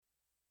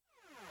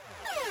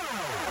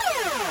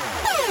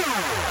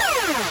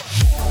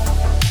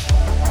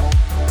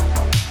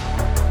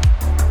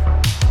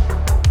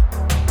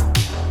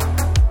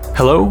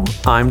Hello,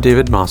 I'm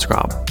David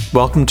Mosgrove.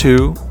 Welcome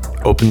to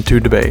Open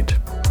to Debate.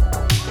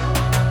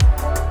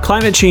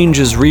 Climate change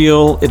is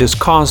real, it is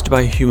caused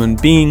by human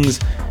beings,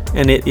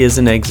 and it is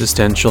an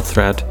existential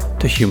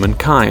threat to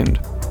humankind.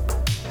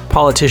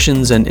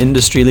 Politicians and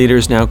industry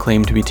leaders now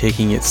claim to be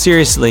taking it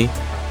seriously,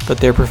 but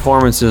their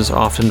performances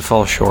often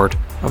fall short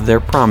of their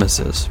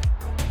promises.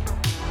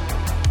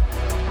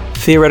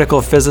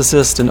 Theoretical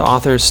physicist and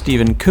author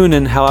Stephen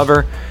Koonin,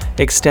 however,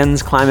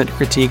 extends climate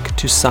critique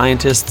to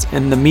scientists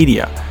and the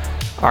media,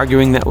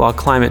 arguing that while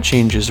climate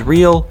change is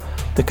real,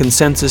 the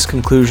consensus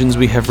conclusions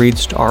we have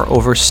reached are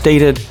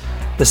overstated,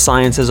 the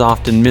science is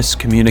often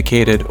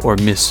miscommunicated or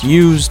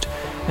misused,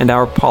 and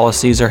our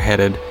policies are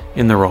headed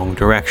in the wrong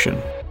direction.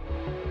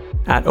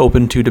 At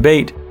Open to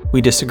Debate,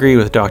 we disagree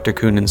with Dr.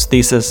 Koonin's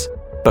thesis,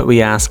 but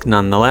we ask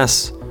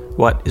nonetheless,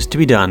 what is to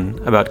be done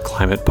about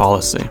climate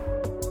policy?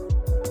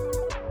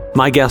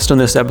 My guest on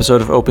this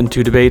episode of Open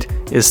to Debate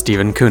is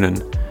Stephen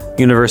Koonin,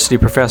 University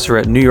Professor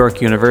at New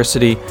York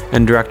University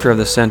and Director of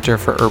the Center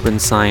for Urban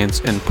Science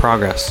and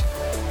Progress,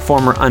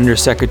 former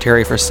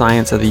Undersecretary for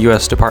Science at the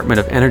U.S. Department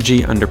of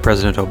Energy under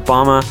President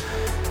Obama,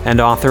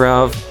 and author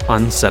of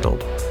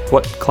Unsettled: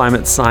 What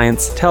Climate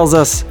Science Tells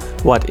Us,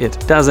 What It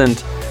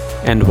Doesn't,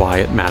 and Why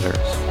It Matters.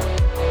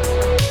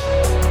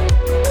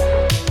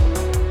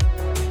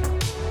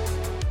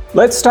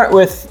 Let's start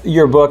with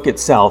your book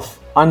itself,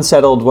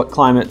 Unsettled: What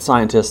Climate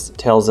Science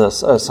Tells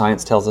Us,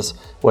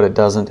 What It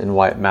Doesn't, and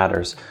Why It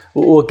Matters.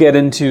 We'll get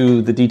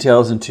into the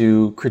details,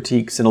 into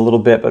critiques in a little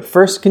bit, but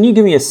first, can you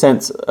give me a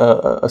sense,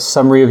 a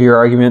summary of your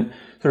argument,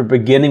 sort of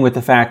beginning with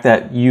the fact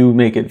that you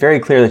make it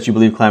very clear that you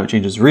believe climate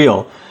change is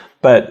real,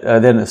 but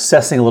then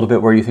assessing a little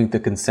bit where you think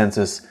the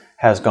consensus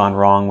has gone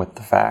wrong with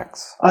the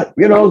facts?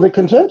 The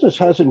consensus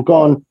hasn't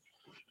gone.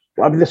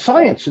 I mean, the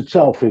science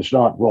itself is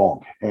not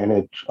wrong, and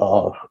it's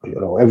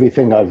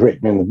everything I've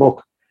written in the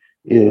book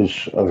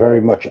is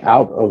very much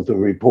out of the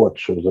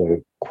reports or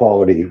the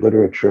quality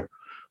literature.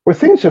 Where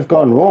things have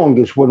gone wrong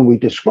is when we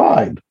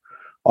describe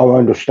our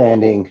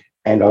understanding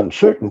and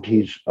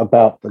uncertainties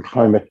about the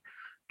climate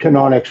to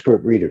non-expert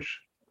readers.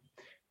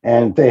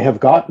 And they have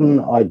gotten,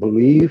 I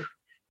believe,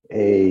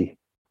 a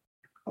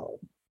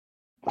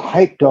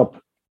hyped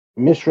up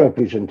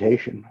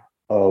misrepresentation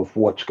of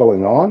what's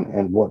going on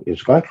and what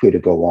is likely to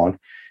go on.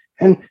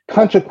 And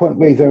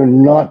consequently, they're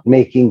not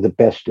making the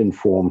best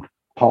informed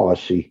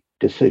policy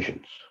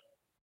decisions.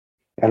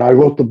 And I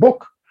wrote the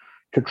book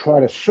to try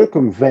to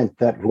circumvent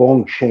that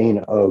long chain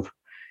of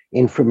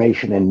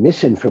information and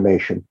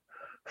misinformation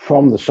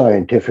from the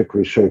scientific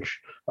research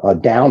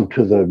down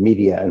to the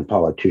media and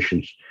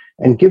politicians,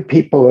 and give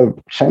people a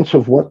sense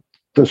of what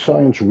the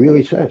science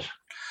really says.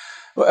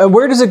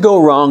 Where does it go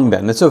wrong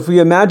then? And so if we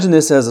imagine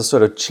this as a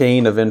sort of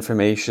chain of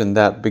information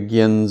that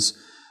begins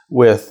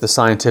with the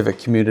scientific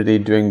community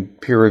doing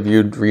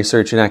peer-reviewed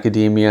research in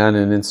academia and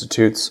in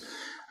institutes,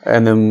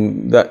 and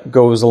then that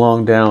goes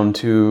along down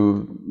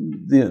to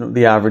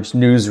the average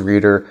news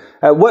reader,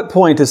 at what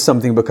point does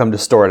something become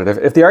distorted?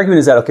 If the argument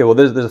is that, okay, well,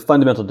 there's a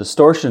fundamental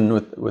distortion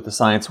with the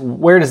science,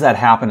 where does that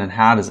happen and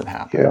how does it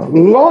happen? Yeah,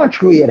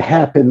 largely it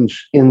happens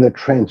in the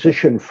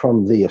transition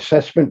from the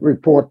assessment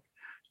report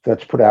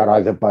that's put out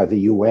either by the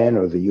UN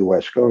or the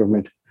US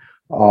government,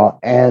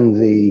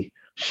 and the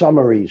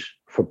summaries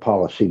for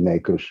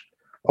policymakers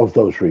of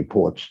those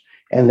reports.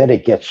 And then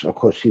it gets, of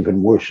course,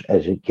 even worse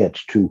as it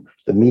gets to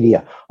the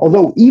media.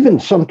 Although even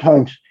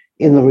sometimes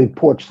in the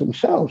reports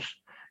themselves,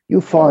 you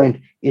find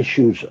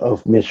issues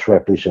of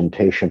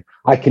misrepresentation.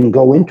 I can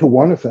go into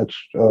one if that's...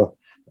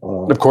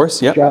 of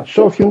course, yeah.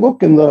 So if you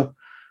look in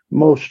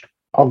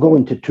I'll go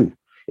into two.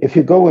 If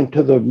you go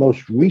into the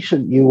most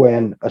recent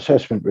UN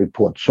assessment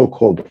report,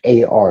 so-called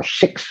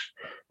AR6,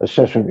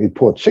 Assessment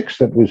Report 6,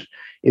 that was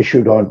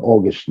issued on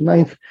August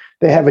 9th,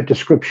 they have a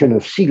description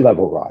of sea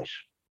level rise.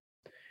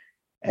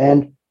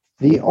 And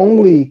the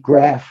only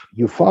graph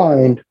you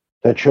find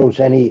that shows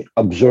any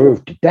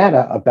observed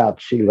data about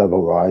sea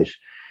level rise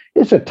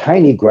is a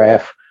tiny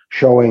graph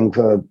showing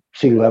the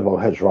sea level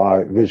has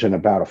risen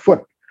about a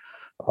foot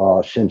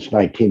since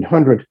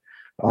 1900,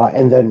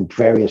 and then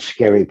various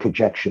scary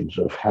projections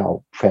of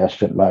how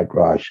fast it might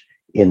rise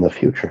in the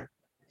future.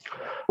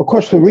 Of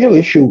course, the real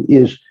issue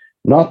is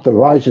not the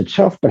rise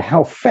itself, but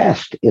how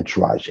fast it's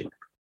rising.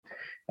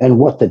 And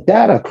what the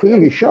data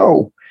clearly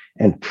show,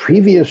 and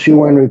previous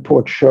UN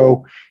reports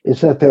show,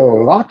 is that there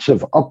are lots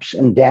of ups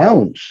and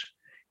downs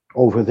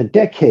over the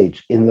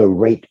decades in the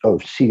rate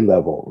of sea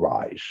level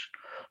rise.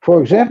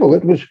 For example,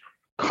 it was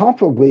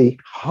comparably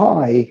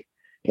high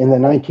in the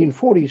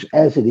 1940s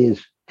as it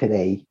is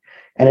today,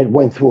 and it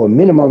went through a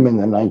minimum in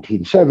the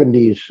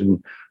 1970s,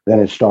 and then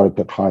it started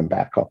to climb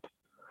back up.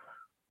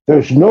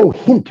 There's no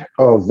hint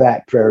of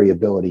that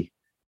variability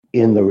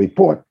in the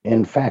report.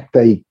 In fact,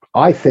 they,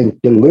 I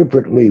think,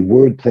 deliberately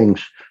word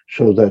things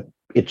so that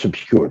it's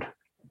obscured.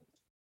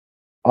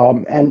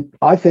 And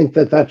I think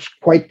that that's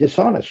quite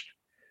dishonest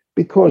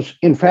because,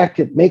 in fact,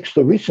 it makes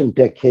the recent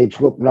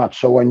decades look not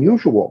so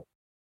unusual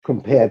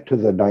compared to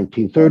the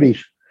 1930s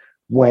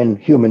when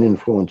human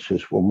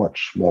influences were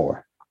much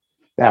smaller.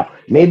 Now,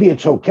 maybe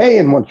it's okay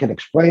and one can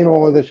explain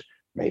all of this.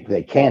 Maybe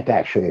they can't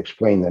actually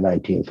explain the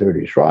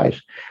 1930s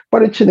rise,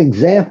 but it's an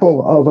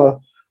example of a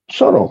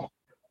subtle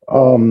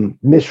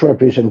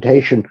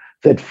misrepresentation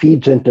that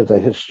feeds into the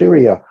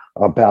hysteria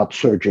about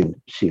surging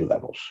sea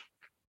levels.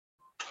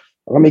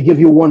 Let me give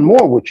you one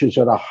more, which is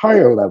at a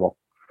higher level.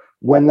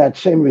 When that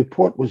same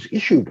report was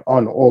issued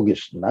on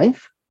August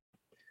 9th,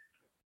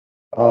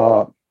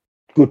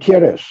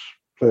 Guterres,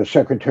 the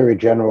Secretary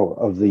General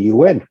of the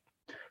UN,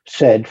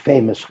 said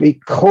famously,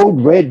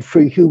 "Code red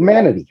for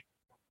humanity."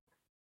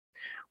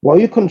 Well,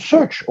 you can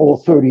search all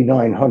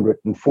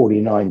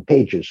 3,949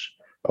 pages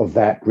of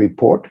that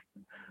report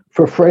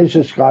for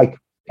phrases like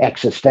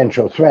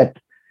existential threat,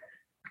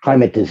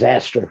 climate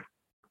disaster,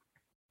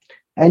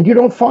 and you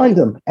don't find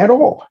them at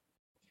all.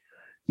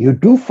 You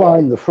do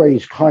find the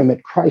phrase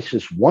climate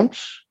crisis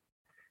once.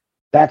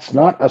 That's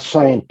not a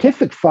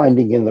scientific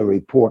finding in the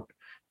report,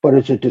 but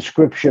it's a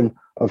description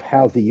of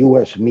how the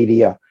US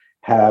media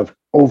have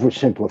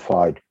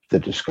oversimplified the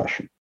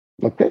discussion.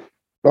 Okay?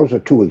 Those are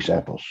two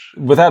examples.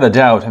 Without a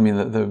doubt, I mean,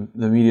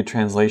 the media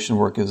translation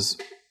work is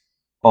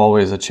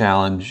always a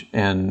challenge,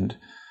 and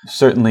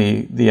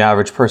certainly the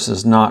average person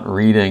is not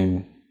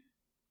reading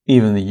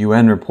even the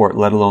UN report,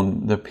 let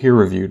alone the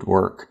peer-reviewed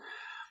work.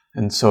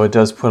 And so it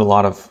does put a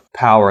lot of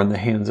power in the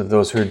hands of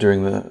those who are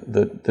doing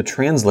the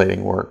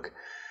translating work.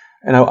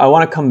 And I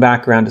want to come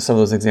back around to some of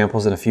those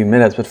examples in a few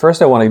minutes, but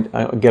first I want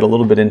to get a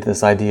little bit into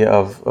this idea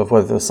of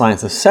whether the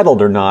science is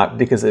settled or not,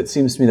 because it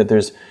seems to me that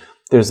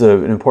there's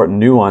an important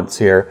nuance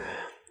here.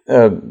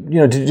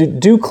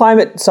 Do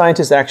climate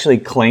scientists actually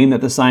claim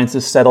that the science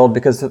is settled?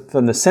 Because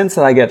from the sense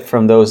that I get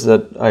from those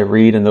that I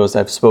read and those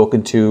I've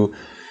spoken to,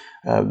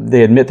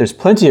 they admit there's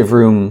plenty of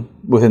room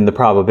within the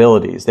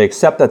probabilities. They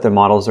accept that the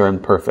models are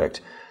imperfect.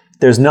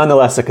 There's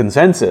nonetheless a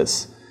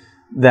consensus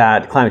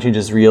that climate change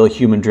is real,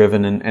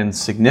 human-driven, and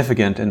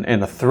significant,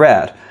 and a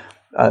threat.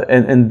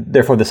 And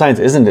therefore the science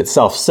isn't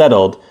itself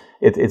settled,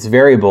 it's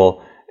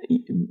variable.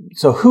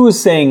 So who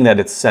is saying that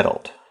it's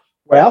settled?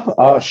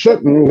 Well,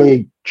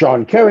 certainly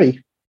John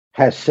Kerry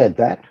has said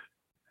that.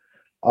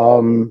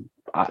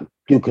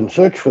 You can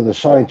search for the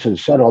science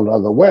is settled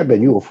on the web,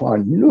 and you will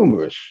find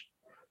numerous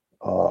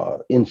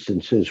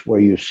instances where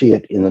you see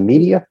it in the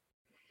media.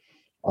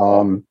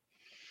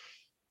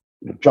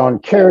 John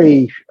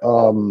Kerry,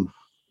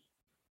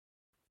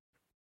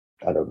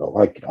 I don't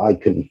know, I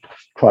can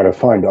try to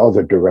find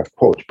other direct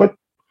quotes, but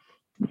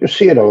you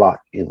see it a lot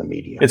in the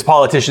media. It's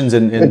politicians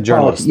and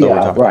journalists.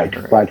 Yeah,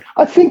 right.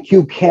 I think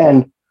you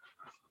can,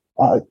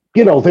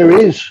 there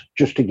is,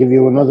 just to give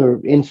you another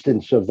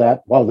instance of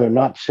that, while they're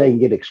not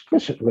saying it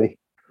explicitly,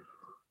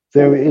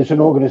 there is an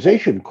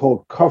organization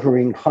called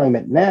Covering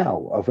Climate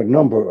Now of a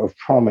number of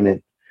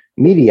prominent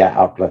media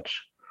outlets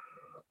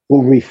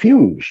who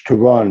refuse to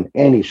run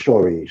any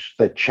stories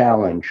that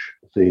challenge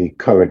the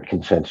current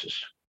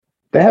consensus.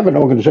 They have an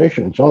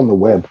organization, it's on the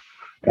web,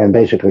 and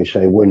basically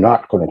say, we're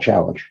not going to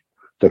challenge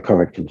the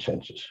current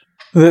consensus.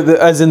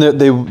 As in,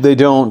 they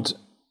don't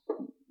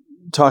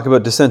talk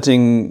about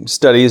dissenting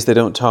studies, they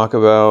don't talk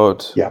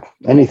about... Yeah,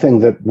 anything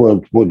that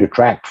would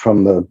detract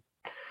from the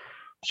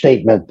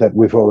statement that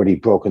we've already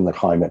broken the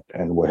climate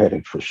and we're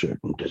headed for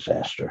certain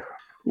disaster.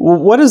 Well,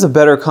 what does a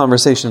better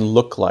conversation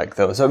look like,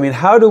 though? So, I mean,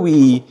 how do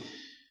we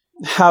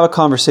have a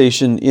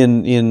conversation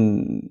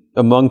in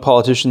among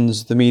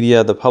politicians, the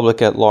media, the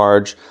public at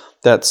large,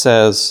 that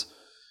says,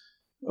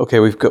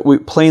 okay,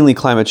 plainly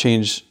climate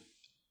change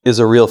is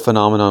a real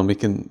phenomenon.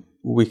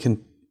 We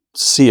can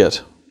see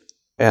it,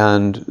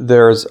 and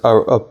there's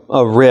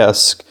a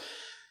risk.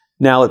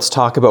 Now let's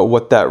talk about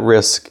what that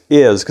risk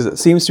is, because it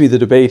seems to me the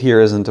debate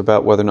here isn't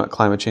about whether or not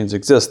climate change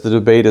exists. The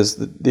debate is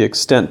the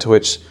extent to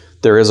which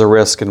there is a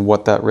risk and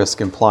what that risk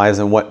implies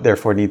and what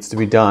therefore needs to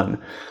be done.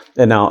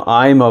 And now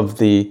I'm of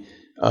the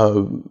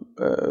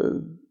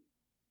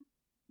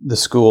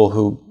school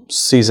who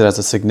sees it as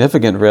a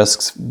significant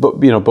risk, but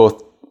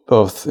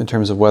both in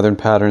terms of weather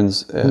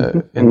patterns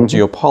and the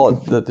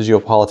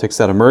geopolitics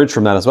that emerge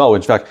from that as well.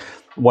 In fact,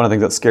 one of the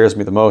things that scares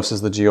me the most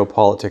is the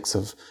geopolitics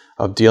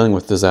of dealing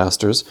with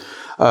disasters.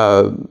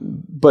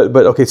 But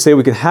okay, say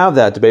we can have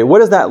that debate. What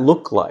does that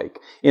look like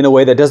in a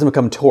way that doesn't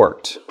become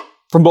torqued?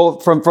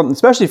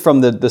 Especially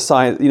from the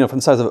side, from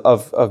the side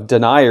of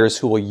deniers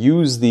who will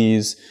use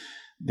these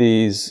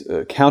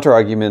counter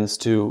arguments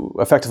to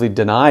effectively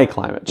deny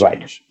climate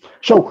change. Right.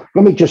 So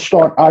let me just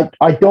start.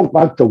 I don't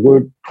like the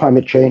word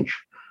climate change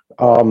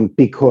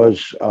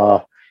because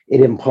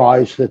it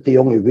implies that the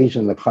only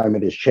reason the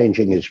climate is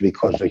changing is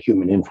because of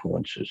human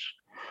influences.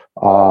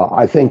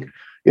 I think,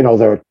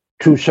 there are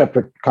two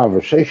separate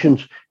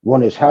conversations.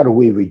 One is how do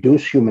we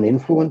reduce human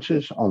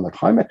influences on the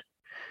climate?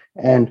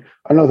 And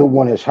another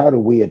one is how do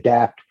we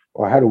adapt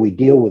or how do we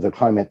deal with a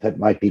climate that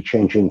might be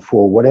changing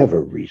for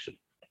whatever reason?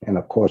 And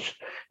of course,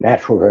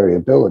 natural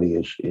variability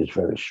is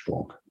very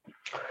strong.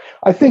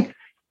 I think,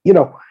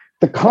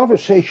 the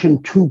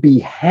conversation to be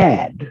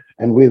had,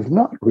 and we've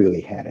not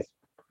really had it,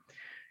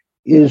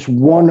 is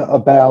one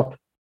about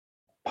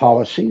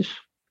policies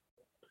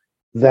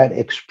that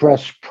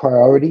express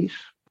priorities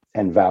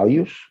and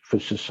values for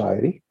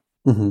society,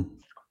 Mm-hmm.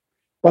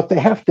 but they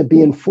have to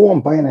be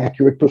informed by an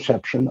accurate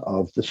perception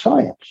of the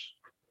science.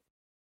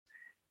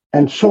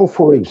 And so,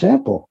 for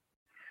example,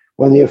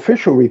 when the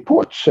official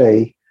reports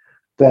say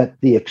that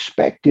the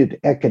expected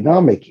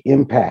economic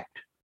impact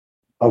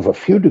of a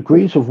few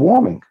degrees of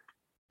warming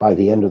by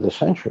the end of the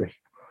century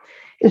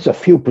is a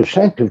few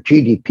percent of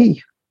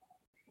GDP,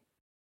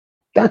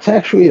 that's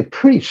actually a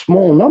pretty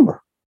small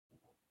number.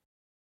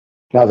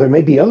 Now, there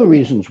may be other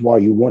reasons why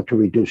you want to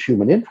reduce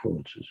human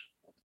influences,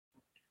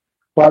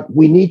 but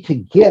we need to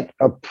get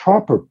a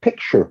proper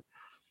picture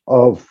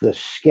of the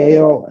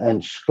scale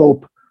and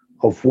scope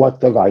of what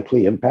the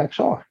likely impacts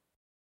are.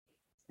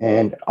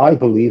 And I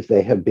believe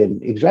they have been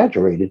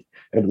exaggerated,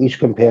 at least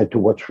compared to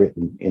what's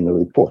written in the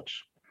reports.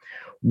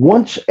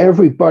 Once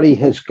everybody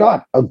has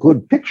got a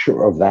good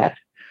picture of that,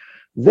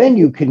 then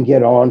you can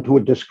get on to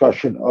a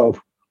discussion of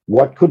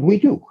what could we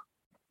do?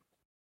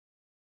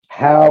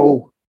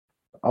 How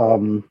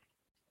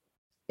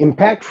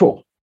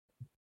impactful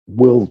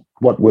will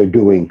what we're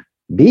doing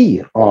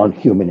be on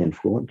human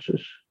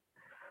influences?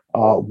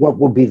 What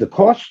will be the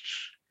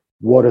costs?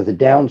 What are the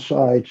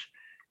downsides?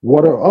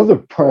 What are other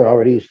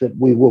priorities that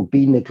we will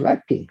be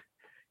neglecting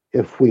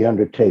if we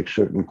undertake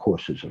certain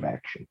courses of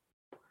action?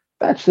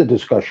 That's the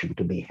discussion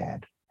to be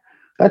had.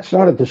 That's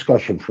not a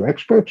discussion for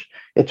experts.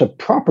 It's a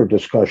proper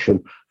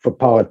discussion for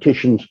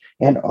politicians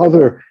and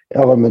other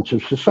elements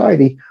of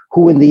society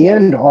who, in the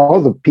end,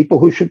 are the people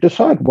who should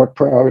decide what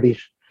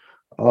priorities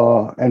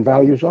and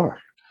values are.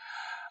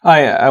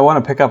 I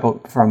want to pick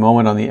up for a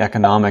moment on the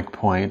economic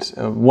point.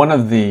 One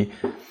of the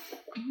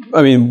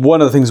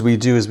things we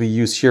do is we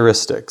use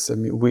heuristics. I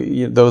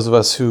mean, those of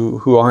us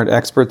who aren't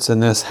experts in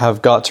this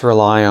have got to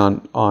rely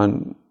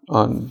on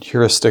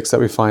heuristics that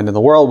we find in the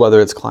world, whether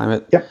it's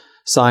climate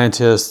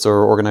scientists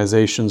or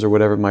organizations or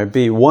whatever it might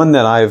be. One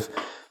that I've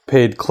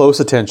paid close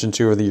attention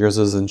to over the years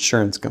is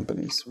insurance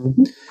companies.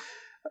 Mm-hmm.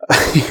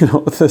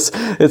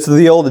 It's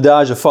the old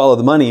adage of follow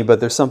the money, but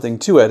there's something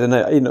to it. And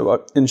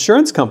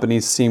insurance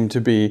companies seem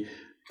to be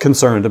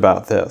concerned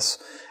about this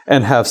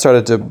and have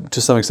started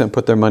to some extent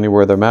put their money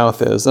where their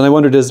mouth is. And I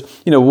wondered,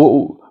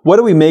 what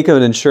do we make of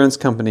an insurance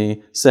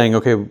company saying,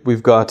 okay,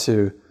 we've got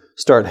to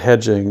start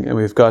hedging and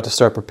we've got to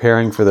start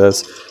preparing for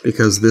this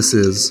because this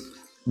is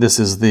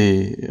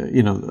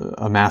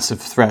a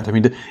massive threat? I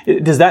mean,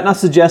 does that not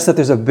suggest that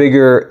there's a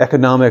bigger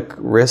economic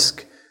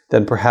risk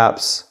than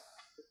perhaps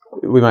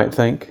we might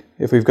think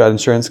if we've got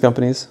insurance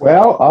companies?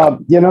 Well,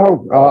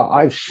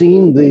 I've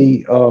seen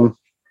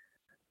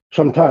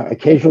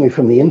occasionally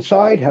from the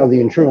inside, how the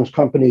insurance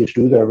companies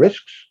do their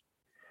risks.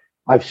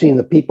 I've seen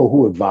the people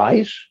who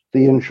advise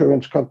the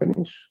insurance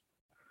companies.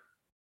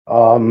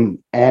 And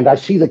I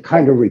see the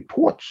kind of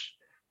reports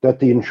that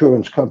the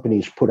insurance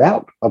companies put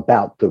out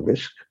about the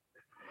risk.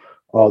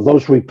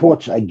 Those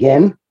reports,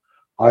 again,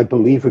 I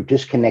believe are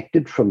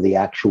disconnected from the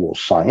actual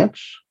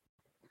science.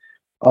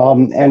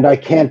 And I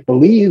can't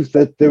believe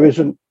that there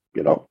isn't,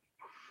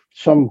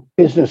 some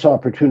business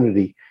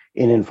opportunity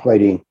in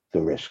inflating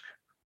the risk.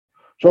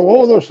 So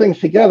all those things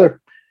together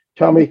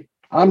tell me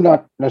I'm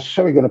not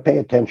necessarily going to pay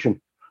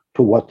attention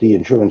to what the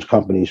insurance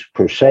companies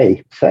per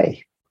se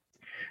say.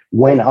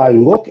 When I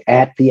look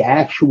at the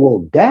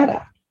actual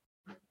data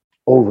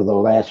over the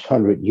last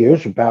 100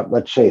 years about,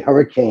 let's say,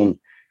 hurricane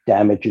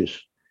damages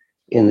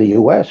in the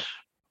US,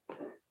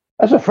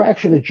 as a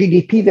fraction of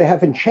GDP, they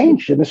haven't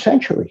changed in a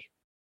century.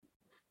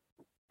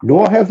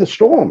 Nor have the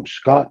storms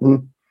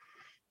gotten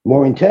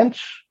more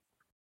intense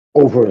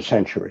over a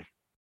century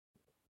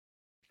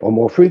or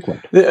more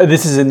frequent.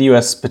 This is in the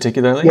U.S.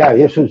 particularly? Yeah,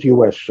 this is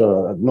U.S.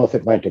 North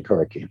Atlantic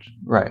hurricanes.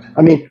 Right.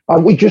 I mean,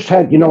 we just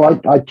had,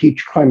 I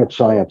teach climate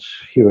science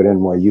here at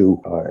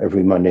NYU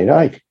every Monday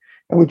night,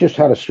 and we just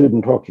had a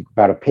student talking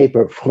about a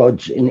paper,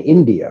 floods in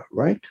India,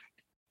 right?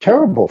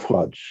 Terrible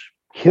floods,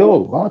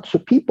 kill lots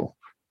of people.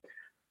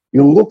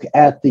 You look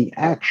at the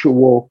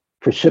actual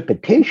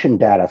precipitation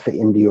data for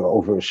India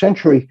over a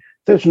century,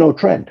 there's no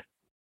trend.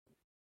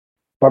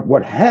 But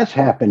what has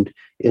happened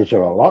is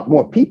there are a lot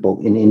more people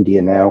in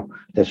India now.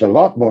 There's a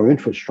lot more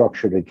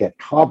infrastructure to get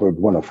clobbered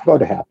when a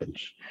flood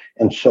happens.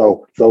 And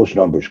so those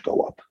numbers go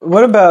up.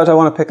 What about, I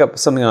want to pick up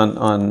something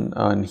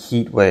on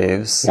heat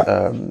waves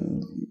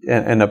and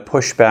a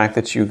pushback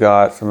that you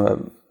got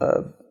from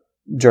a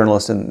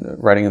journalist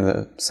writing in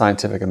the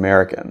Scientific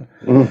American.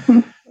 Mm-hmm.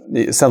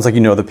 It sounds like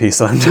you know the piece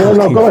that I'm talking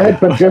about. No, go ahead,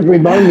 but just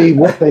remind me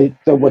what they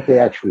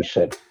actually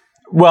said.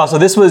 Well, so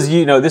this was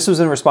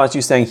in response to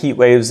you saying heat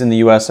waves in the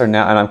U.S. are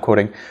now, and I'm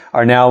quoting,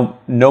 are now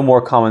no more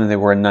common than they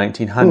were in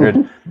 1900,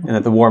 mm-hmm. and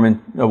that the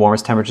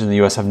warmest temperatures in the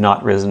U.S. have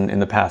not risen in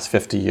the past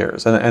 50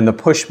 years. And the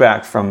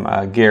pushback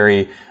from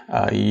Gary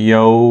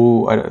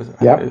Yo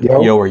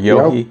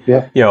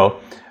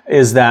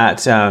is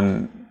that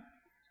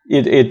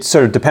it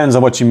sort of depends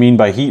on what you mean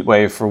by heat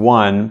wave for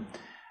one.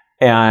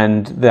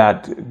 And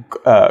that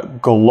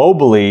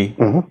globally,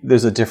 mm-hmm.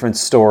 there's a different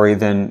story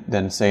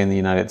than say in the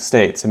United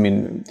States. I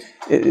mean,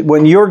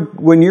 when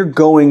you're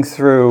going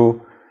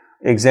through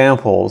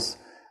examples,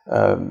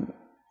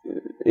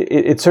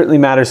 it certainly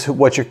matters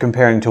what you're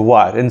comparing to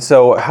what. And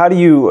so how do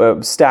you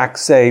stack,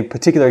 say,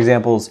 particular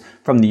examples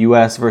from the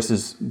U.S.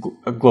 versus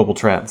global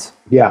trends?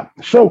 Yeah.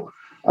 So,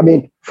 I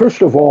mean,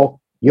 first of all,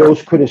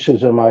 Yo's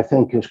criticism, I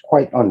think, is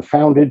quite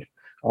unfounded.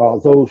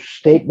 Those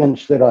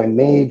statements that I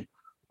made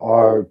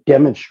are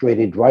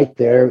demonstrated right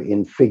there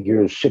in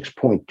figures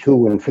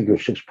 6.2 and figure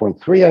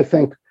 6.3, I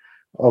think,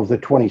 of the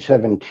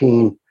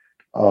 2017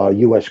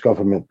 U.S.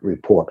 government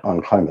report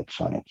on climate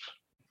science.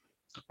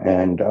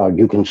 And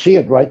you can see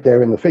it right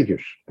there in the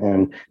figures.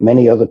 And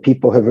many other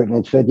people have written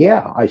and said,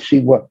 yeah, I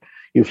see what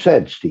you've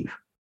said, Steve.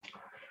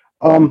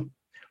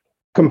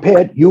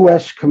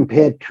 U.S.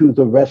 compared to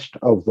the rest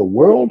of the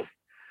world,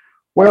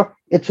 well,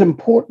 it's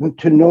important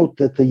to note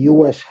that the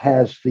U.S.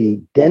 has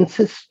the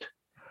densest,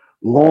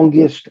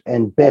 longest,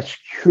 and best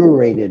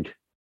curated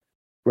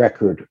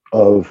record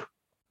of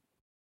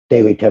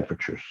daily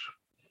temperatures.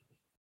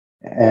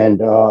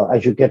 And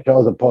as you get to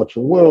other parts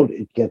of the world,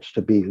 it gets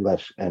to be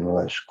less and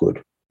less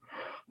good.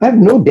 I have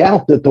no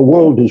doubt that the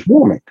world is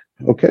warming,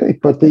 okay?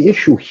 But the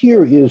issue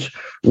here is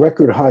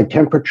record high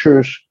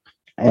temperatures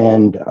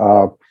and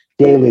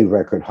daily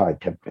record high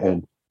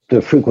and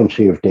the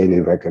frequency of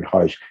daily record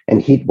highs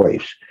and heat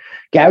waves.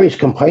 Gary's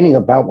complaining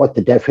about what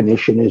the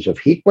definition is of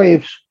heat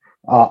waves.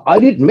 I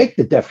didn't make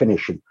the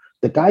definition.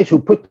 The guys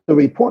who put the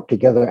report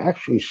together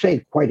actually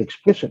say quite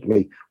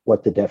explicitly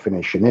what the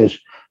definition is.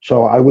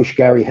 So I wish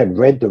Gary had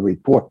read the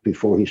report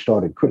before he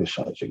started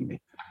criticizing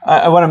me.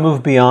 I want to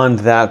move beyond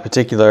that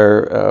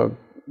particular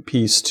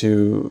piece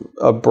to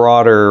a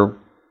broader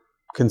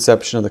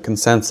conception of the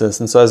consensus.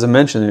 And so, as I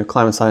mentioned,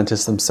 climate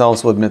scientists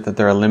themselves will admit that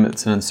there are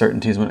limits and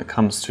uncertainties when it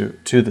comes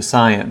to the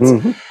science.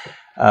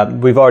 Mm-hmm.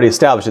 We've already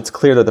established it's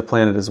clear that the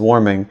planet is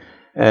warming.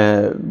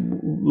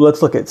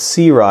 Let's look at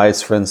sea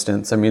rise, for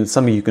instance. I mean,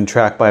 something you can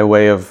track by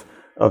way of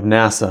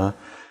NASA.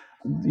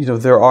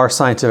 There are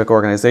scientific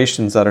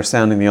organizations that are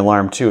sounding the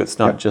alarm too. It's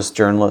not just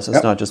journalists.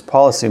 It's not just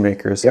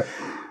policymakers. Yep.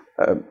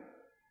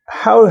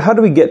 How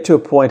do we get to a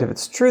point, if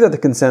it's true that the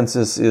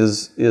consensus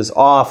is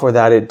off, or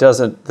that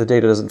the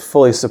data doesn't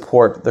fully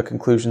support the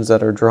conclusions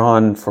that are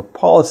drawn for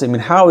policy? I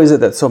mean, how is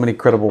it that so many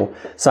credible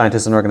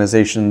scientists and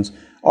organizations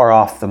are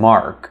off the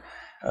mark?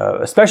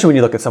 Especially when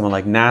you look at someone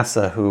like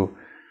NASA, who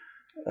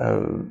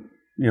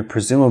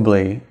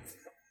presumably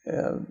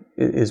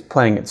is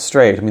playing it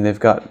straight. I mean, they've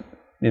got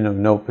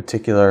no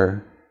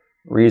particular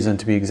reason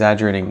to be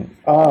exaggerating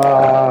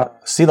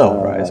sea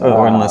level rise,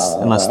 or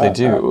unless they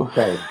do.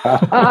 Okay.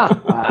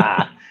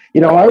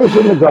 I was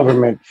in the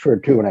government for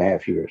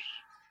 2.5 years.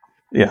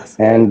 Yes.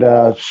 And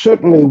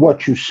certainly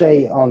what you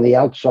say on the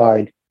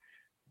outside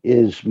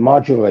is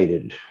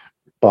modulated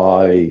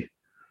by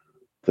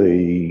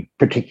the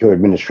particular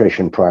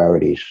administration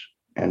priorities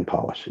and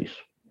policies.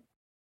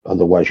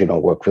 Otherwise, you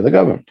don't work for the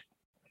government.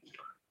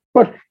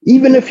 But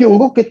even if you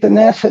look at the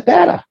NASA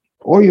data,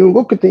 or you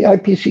look at the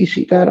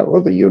IPCC data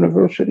or the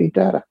university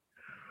data,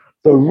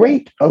 the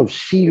rate of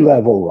sea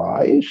level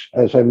rise,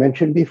 as I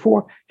mentioned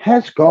before,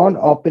 has gone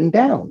up and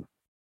down.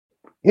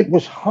 It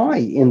was high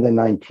in the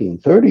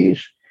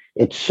 1930s.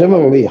 It's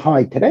similarly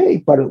high today,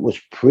 but it was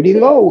pretty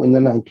low in the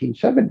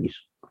 1970s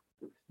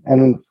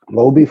and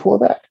low before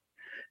that.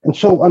 And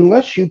so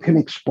unless you can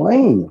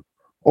explain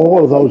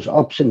all of those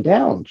ups and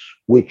downs,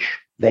 which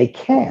they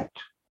can't,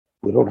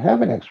 we don't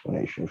have an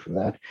explanation for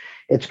that,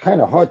 it's kind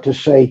of hard to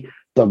say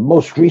the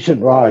most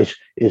recent rise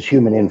is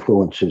human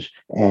influences,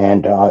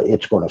 and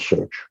it's going to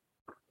surge.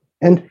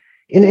 And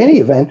in any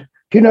event,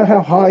 do you know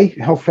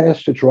how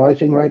fast it's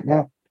rising right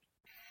now?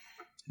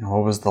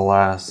 What was the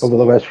last? Over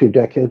the last few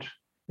decades?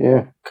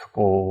 Yeah.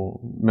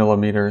 Couple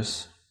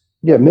millimeters.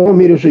 Yeah,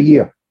 millimeters a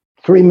year.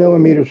 3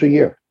 millimeters a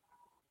year.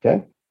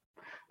 Okay?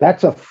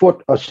 That's a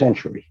foot a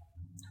century.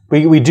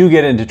 We do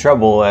get into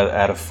trouble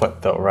at a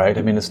foot, though, right?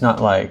 I mean, it's not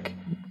like...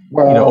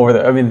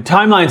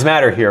 timelines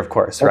matter here, of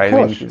course, right?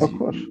 Of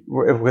course.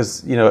 It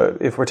was,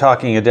 if we're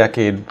talking a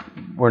decade,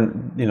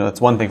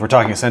 it's one thing. If we're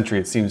talking a century,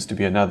 it seems to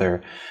be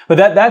another. But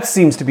that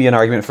seems to be an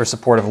argument for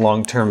support of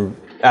long-term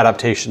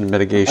adaptation and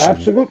mitigation.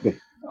 Absolutely.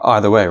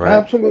 Either way, right?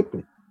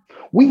 Absolutely.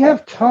 We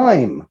have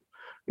time.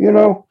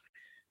 Can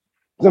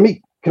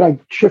I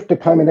shift to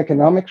climate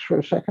economics for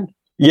a second?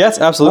 Yes,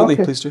 absolutely.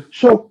 Okay. Please do.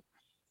 So,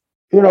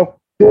 Bill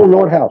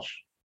Nordhaus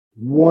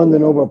won the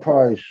Nobel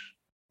Prize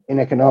in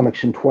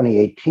economics in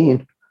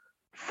 2018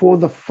 for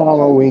the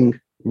following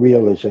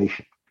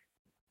realization: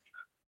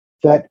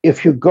 that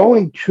if you're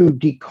going to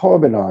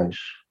decarbonize,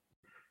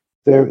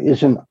 there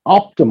is an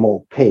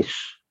optimal pace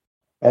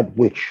at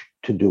which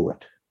to do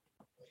it.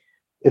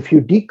 If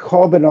you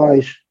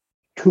decarbonize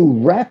too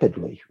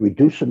rapidly,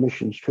 reduce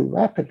emissions too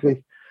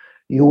rapidly,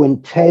 you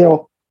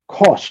entail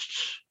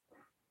costs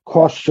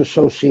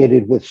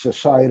associated with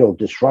societal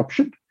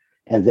disruption,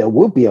 and there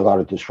will be a lot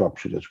of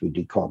disruption as we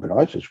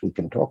decarbonize, as we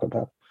can talk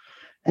about,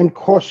 and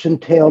costs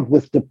entailed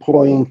with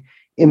deploying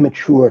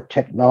immature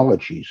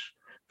technologies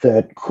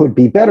that could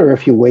be better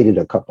if you waited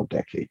a couple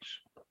decades.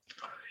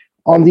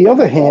 On the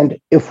other hand,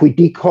 if we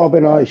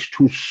decarbonize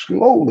too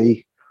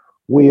slowly,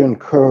 we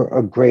incur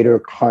a greater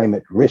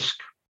climate risk,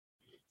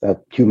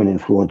 that human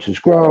influences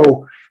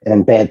grow,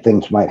 and bad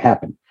things might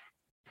happen.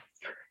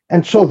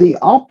 And so the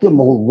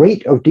optimal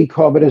rate of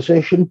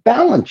decarbonization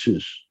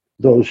balances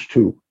those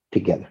two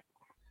together.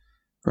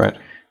 Right.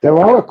 There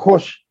are, of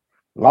course,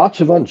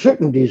 lots of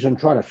uncertainties in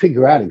trying to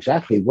figure out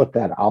exactly what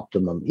that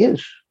optimum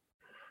is.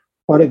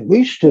 But at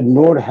least in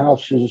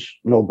Nordhaus's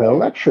Nobel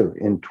lecture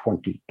in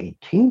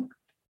 2018,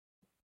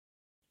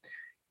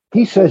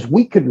 he says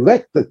we could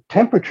let the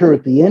temperature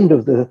at the end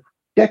of the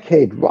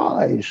decade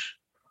rise,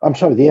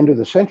 the end of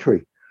the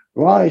century,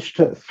 rise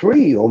to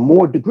 3 or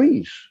more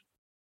degrees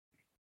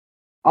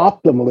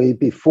optimally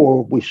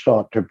before we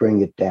start to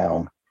bring it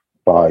down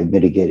by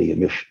mitigating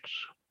emissions.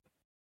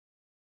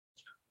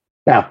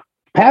 Now,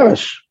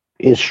 Paris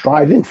is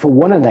striving for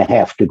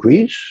 1.5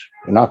 degrees.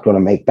 We're not going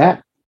to make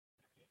that.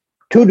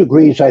 2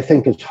 degrees, I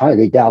think, is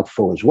highly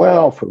doubtful as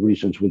well for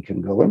reasons we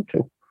can go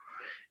into.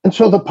 And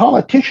so the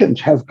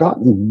politicians have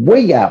gotten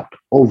way out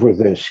over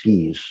their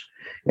skis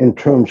in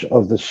terms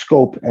of the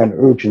scope and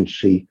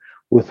urgency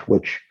with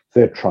which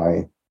they're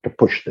trying to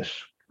push this.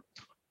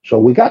 So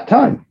we got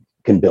time.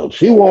 Can build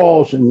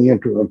seawalls in the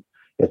interim,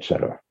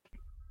 etc.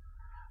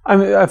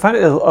 I find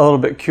it a little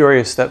bit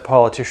curious that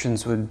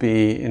politicians would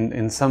be,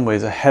 in some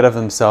ways, ahead of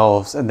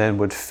themselves and then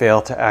would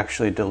fail to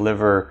actually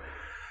deliver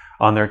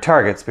on their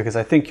targets, because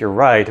I think you're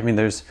right. I mean,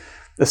 there's,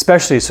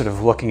 especially sort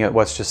of looking at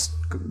what's just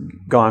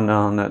gone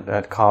on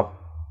at COP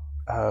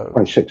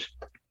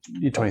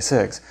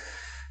 26.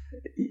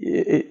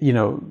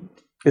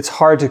 It's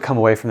hard to come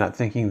away from that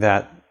thinking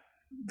that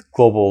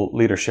global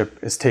leadership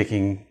is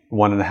taking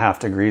 1.5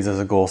 degrees as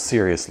a goal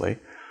seriously.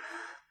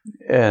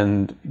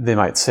 And they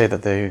might say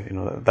that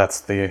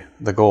that's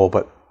the goal,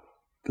 but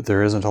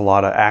there isn't a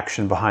lot of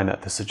action behind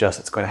that to suggest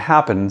it's going to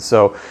happen.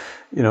 So,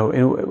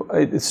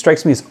 it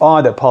strikes me as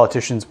odd that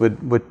politicians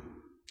would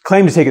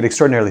claim to take it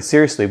extraordinarily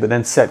seriously, but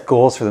then set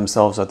goals for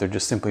themselves that they're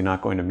just simply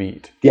not going to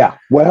meet. Yeah,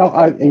 well,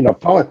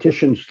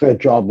 politicians, their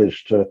job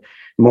is to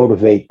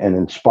motivate and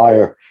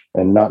inspire,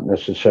 and not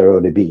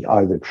necessarily to be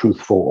either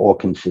truthful or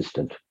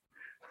consistent.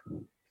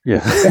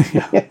 Yeah.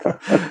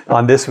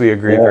 On this we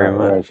agree very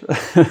much.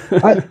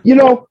 Right. You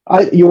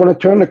want to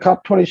turn to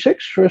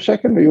COP26 for a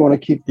second, or you want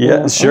to keep?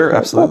 Yeah, sure, okay.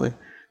 Absolutely.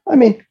 I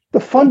mean, the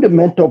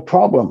fundamental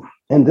problem,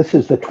 and this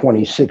is the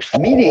 26th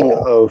meeting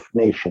of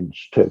nations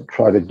to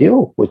try to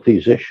deal with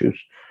these issues,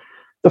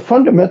 the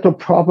fundamental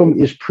problem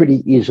is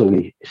pretty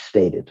easily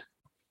stated.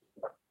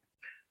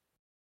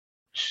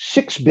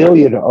 6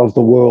 billion of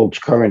the world's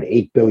current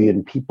 8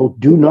 billion people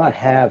do not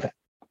have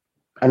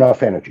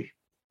enough energy.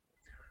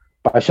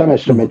 By some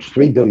estimates,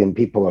 3 billion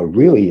people are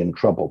really in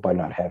trouble by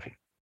not having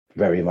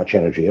very much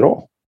energy at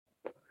all.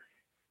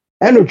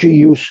 Energy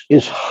use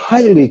is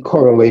highly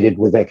correlated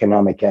with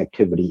economic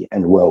activity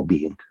and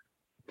well-being.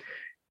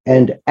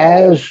 And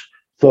as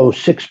those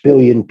 6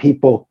 billion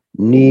people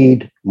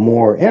need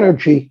more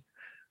energy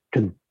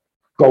to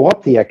go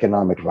up the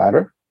economic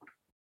ladder,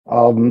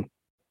 the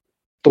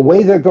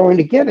way they're going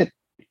to get it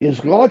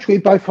is largely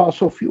by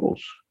fossil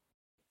fuels.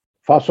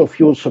 Fossil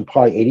fuels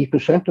supply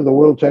 80% of the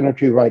world's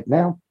energy right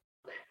now.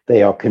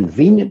 They are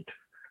convenient,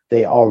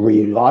 they are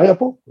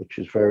reliable, which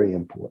is very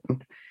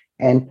important.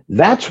 And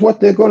that's what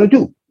they're going to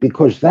do,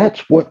 because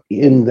that's what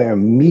in their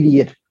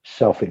immediate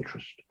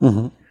self-interest.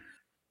 Mm-hmm.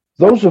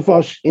 Those of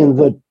us in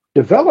the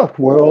developed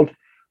world,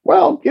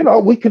 well,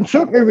 we can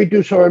certainly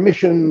reduce our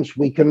emissions.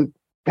 We can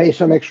pay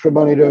some extra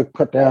money to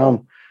cut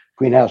down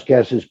greenhouse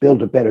gases,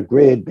 build a better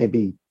grid,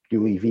 maybe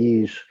do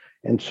EVs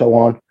and so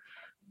on.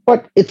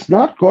 But it's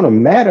not going to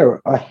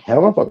matter a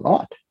hell of a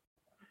lot,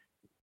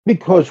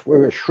 because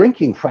we're a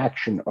shrinking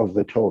fraction of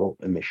the total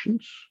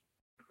emissions.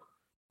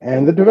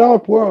 And the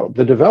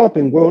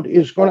developing world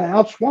is going to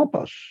outswamp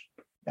us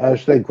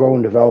as they grow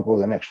and develop over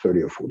the next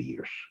 30 or 40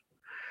 years.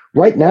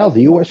 Right now,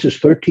 the US is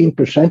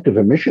 13% of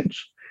emissions,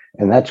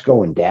 and that's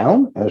going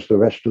down as the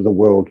rest of the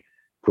world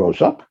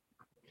grows up.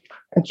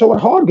 And so it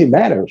hardly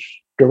matters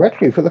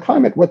directly for the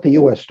climate what the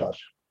US does.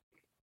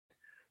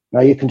 Now,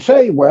 you can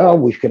say, well,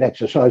 we should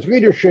exercise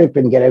leadership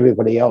and get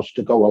everybody else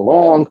to go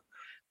along.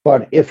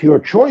 But if your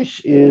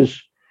choice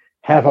is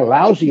have a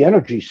lousy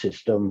energy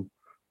system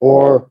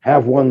or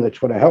have one that's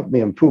going to help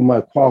me improve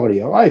my quality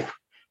of life,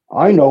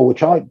 I know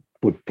which I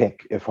would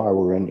pick if I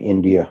were in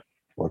India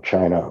or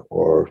China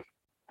or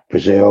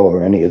Brazil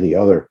or any of the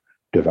other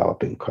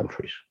developing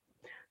countries.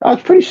 Now,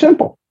 it's pretty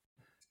simple.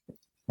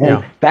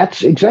 And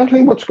that's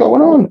exactly what's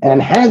going on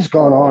and has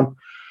gone on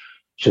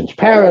since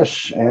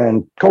Paris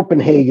and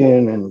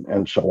Copenhagen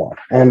and so on.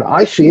 And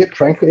I see it,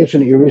 frankly, as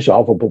an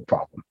irresolvable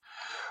problem.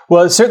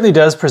 Well, it certainly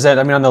does present,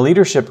 on the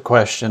leadership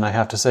question, I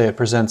have to say it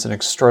presents an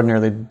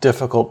extraordinarily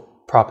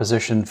difficult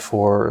proposition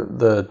for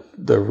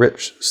the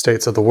rich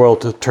states of the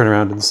world to turn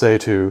around and say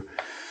to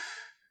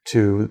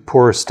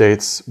poorer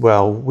states,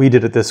 well, we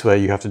did it this way,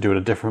 you have to do it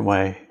a different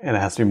way, and it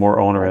has to be more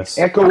onerous.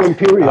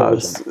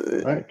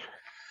 Eco-imperialism, right?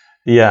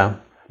 Yeah.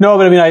 No,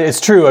 but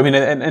it's true.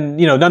 And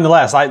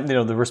nonetheless,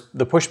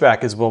 the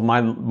pushback is, well,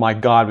 my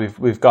God,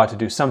 we've got to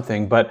do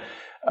something. But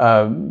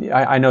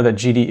I know that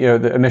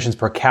the emissions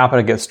per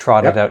capita gets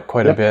trotted out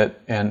quite a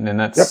bit, and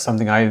that's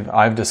something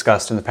I've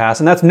discussed in the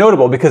past. And that's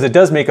notable because it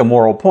does make a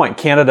moral point.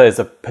 Canada is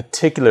a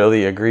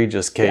particularly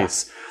egregious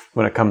case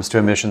when it comes to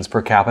emissions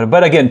per capita.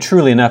 But again,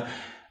 truly enough,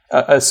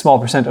 a small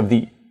percent of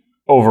the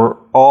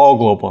overall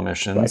global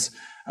emissions.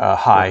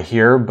 High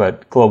here,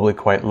 but globally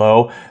quite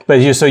low.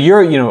 But so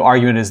your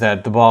argument is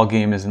that the ball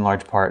game is in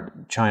large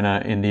part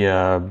China,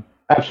 India,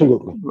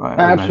 absolutely,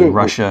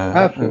 Russia,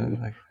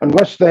 absolutely.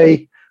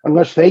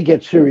 Unless they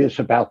get serious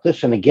about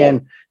this, and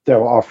again,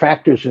 there are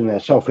factors in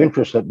their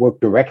self-interest that work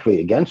directly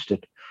against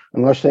it.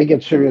 Unless they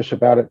get serious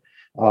about it,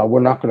 we're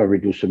not going to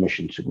reduce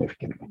emissions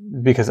significantly.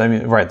 Because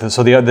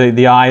so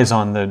the eye is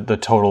on the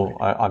total,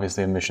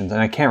 obviously, emissions,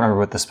 and I can't remember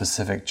what the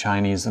specific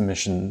Chinese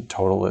emission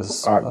total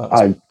is.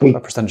 A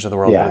percentage of the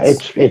world. Yeah,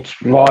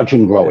 it's large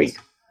and growing.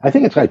 I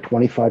think it's like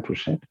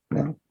 25%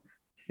 now.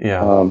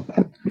 Yeah.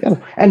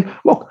 And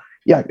look,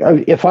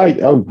 if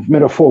a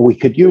metaphor we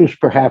could use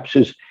perhaps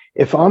is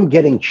if I'm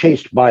getting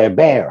chased by a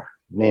bear,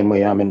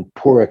 namely I'm in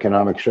poor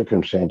economic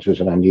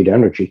circumstances and I need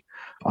energy.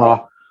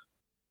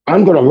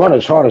 I'm going to run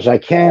as hard as I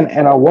can,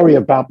 and I'll worry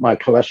about my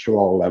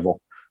cholesterol level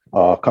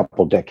a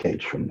couple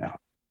decades from now.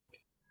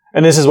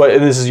 And this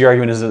is your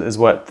argument is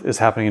what is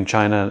happening in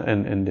China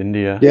and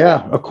India.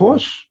 Yeah, of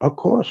course,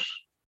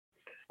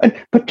 and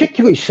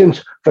particularly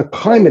since the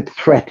climate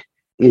threat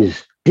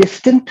is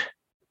distant,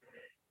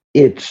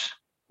 it's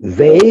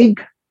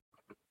vague,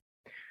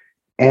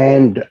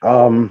 and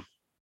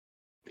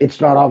it's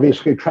not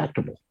obviously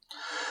tractable.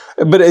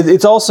 But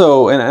it's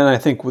also, and I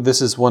think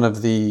this is one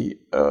of the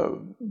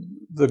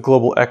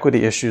global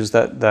equity issues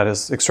that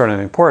is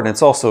extraordinarily important.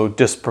 It's also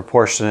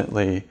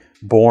disproportionately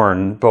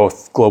borne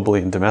both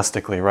globally and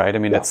domestically, right? I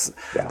mean, it's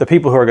the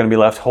people who are going to be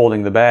left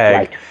holding the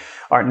bag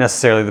aren't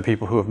necessarily the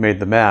people who have made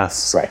the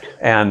mess. Right.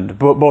 And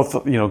both,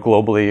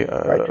 globally,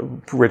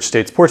 rich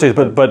states, poor states,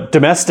 but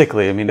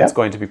domestically, I mean, it's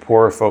going to be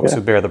poorer folks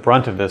who bear the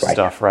brunt of this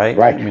stuff, right?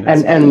 Right. I mean,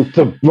 and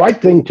the right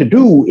thing to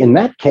do in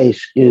that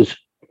case is,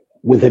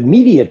 with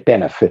immediate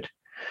benefit,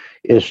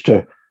 is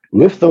to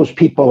lift those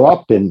people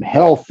up in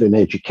health and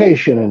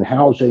education and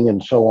housing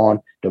and so on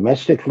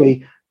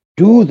domestically.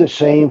 Do the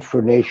same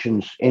for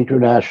nations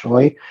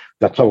internationally.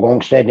 That's a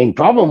longstanding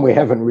problem we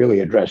haven't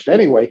really addressed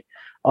anyway.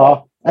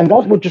 And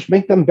that would just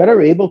make them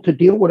better able to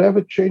deal with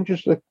whatever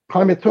changes the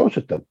climate throws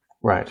at them.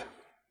 Right.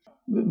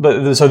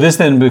 But so this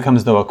then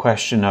becomes, though, a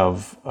question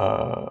of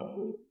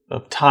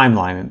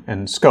timeline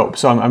and scope.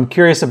 So I'm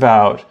curious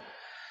about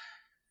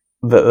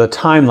the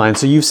timeline.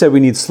 So you've said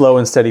we need slow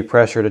and steady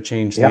pressure to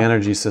change the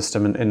energy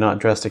system and not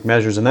drastic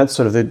measures. And that's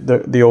sort of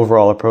the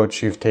overall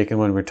approach you've taken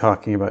when we're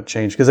talking about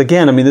change. Because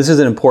again, I mean, this is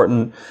an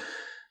important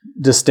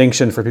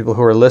distinction for people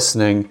who are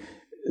listening.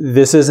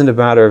 This isn't a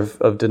matter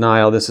of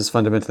denial. This is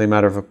fundamentally a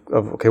matter of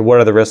okay, what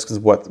are the risks?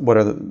 What's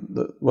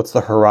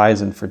the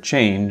horizon for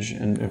change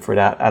and for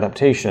that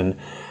adaptation?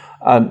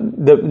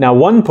 Now,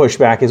 one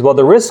pushback is, well,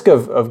 the risk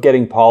of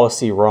getting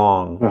policy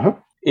wrong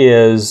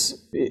is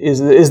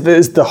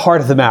the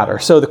heart of the matter.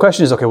 So the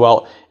question is, okay,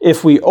 well,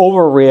 if we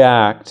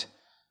overreact,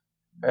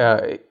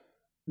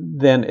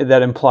 then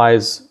that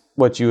implies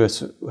what you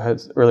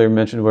had earlier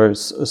mentioned, where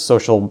it's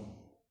social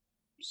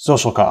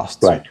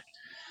costs. Right.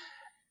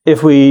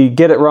 If we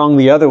get it wrong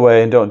the other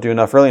way and don't do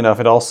enough early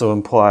enough, it also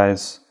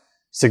implies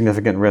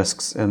significant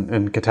risks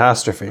and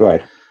catastrophe.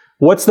 Right.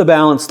 What's the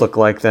balance look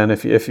like then?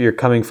 If you're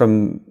coming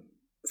from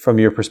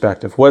your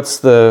perspective, what's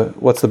the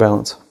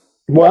balance?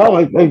 Well,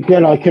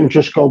 again, I can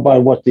just go by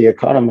what the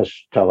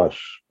economists tell us,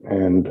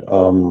 and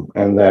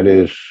that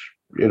is,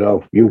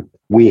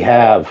 we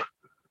have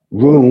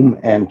room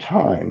and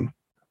time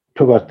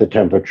to let the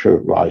temperature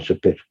rise a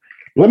bit.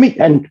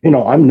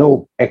 I'm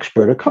no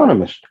expert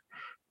economist,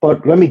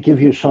 but let me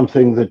give you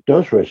something that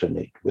does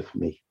resonate with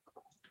me.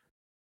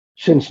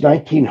 Since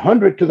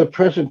 1900 to the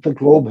present, the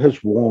globe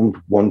has warmed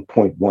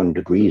 1.1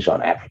 degrees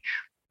on average.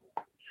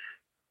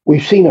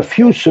 We've seen a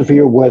few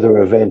severe weather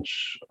events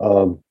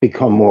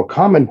become more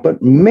common,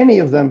 but many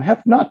of them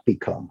have not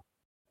become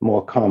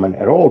more common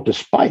at all,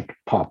 despite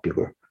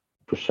popular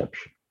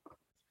perception.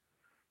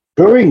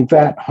 During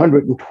that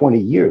 120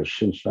 years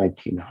since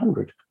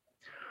 1900,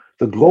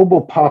 the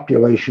global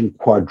population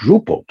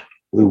quadrupled.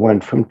 We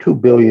went from 2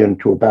 billion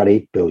to about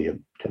 8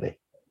 billion today.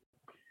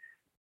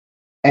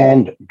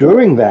 And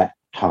during that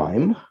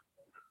time,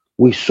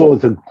 we saw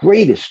the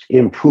greatest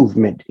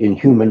improvement in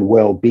human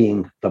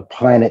well-being the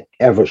planet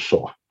ever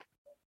saw,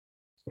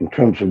 in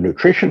terms of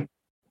nutrition,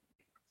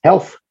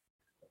 health,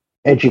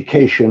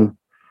 education,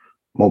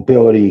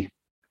 mobility,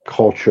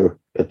 culture,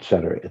 et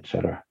cetera, et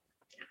cetera.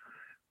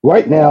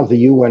 Right now, the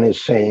UN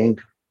is saying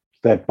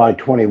that by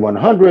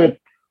 2100,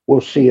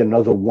 we'll see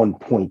another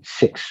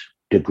 1.6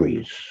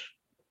 degrees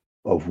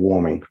of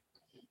warming.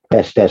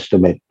 Best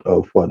estimate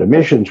of what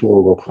emissions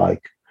will look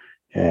like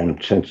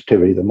and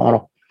sensitivity of the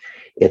model.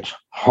 It's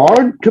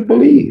hard to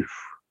believe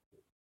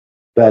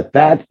that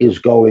that is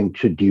going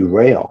to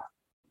derail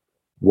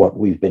what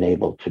we've been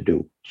able to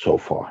do so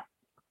far.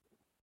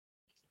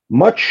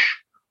 Much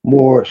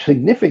more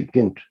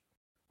significant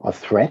a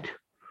threat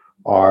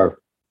are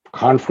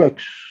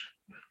conflicts,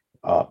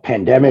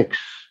 pandemics,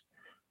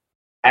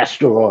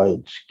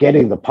 asteroids,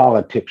 getting the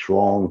politics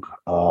wrong,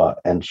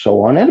 and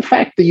so on. And in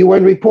fact, the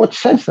UN report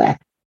says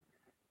that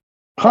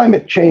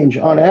climate change,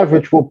 on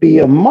average, will be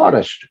a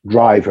modest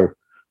driver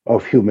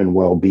of human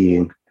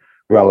well-being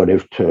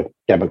relative to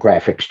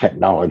demographics,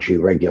 technology,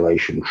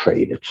 regulation,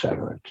 trade, et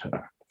cetera, et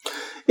cetera.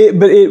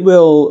 But it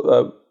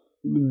will.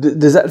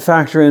 Does that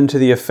factor into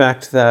the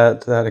effect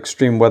that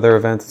extreme weather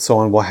events and so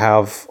on will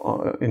have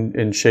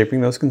in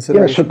shaping those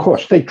considerations? Yes, of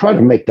course. They try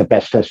to make the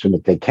best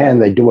estimate they can.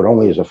 They do it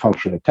only as a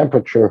function of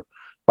temperature,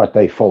 but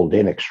they fold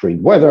in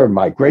extreme weather,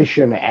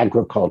 migration,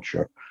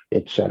 agriculture,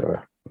 et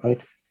cetera,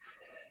 right?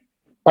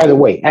 By the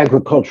way,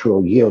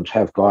 agricultural yields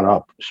have gone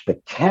up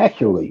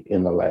spectacularly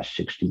in the last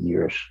 60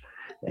 years,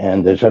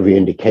 and there's every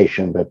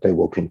indication that they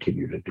will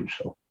continue to do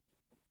so.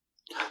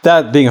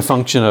 That being a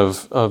function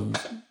of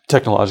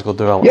technological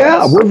development.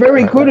 Yeah, we're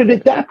very good at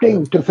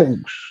adapting to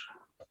things.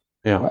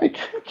 Yeah. Right?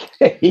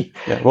 Okay.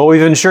 Yeah. Well,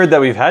 we've ensured that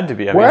we've had to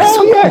be.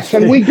 Yes,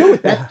 and we do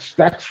it.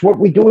 That's what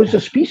we do as a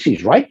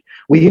species, right?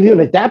 We even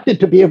adapted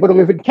to be able to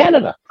live in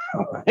Canada.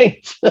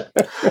 Right?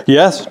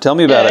 Yes, tell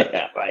me about it.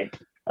 Yeah, right.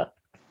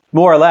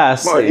 More or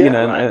less, right.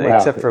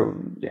 except for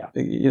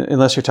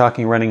unless you're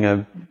talking running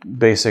a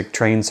basic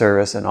train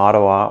service in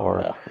Ottawa,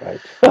 or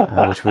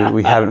which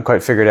we haven't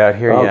quite figured out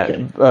here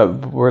yet.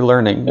 We're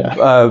learning.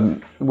 Yeah.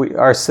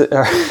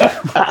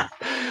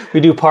 We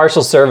do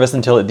partial service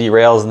until it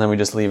derails, and then we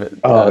just leave it.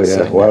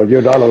 Well,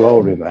 you're not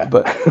alone in that.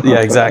 But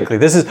yeah, exactly.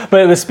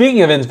 But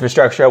speaking of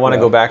infrastructure, I want to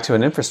go back to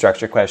an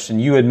infrastructure question.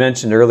 You had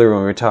mentioned earlier when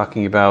we were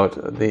talking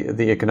about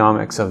the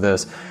economics of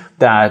this,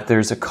 that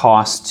there's a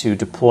cost to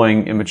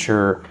deploying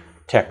immature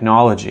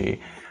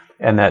technology,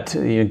 and that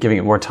giving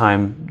it more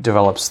time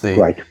develops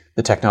the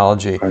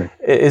technology. Right.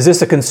 Is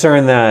this a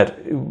concern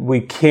that we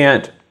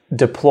can't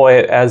deploy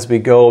it as we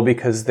go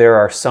because there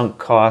are sunk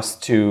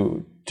costs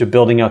to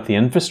building out the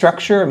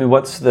infrastructure? I mean,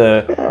 what's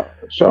the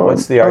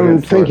argument?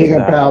 I'm thinking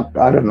about,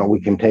 I don't know, we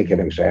can take an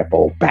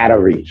example,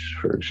 batteries,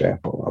 for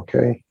example,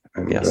 okay?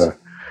 And, yes.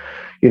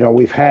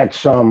 We've had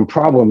some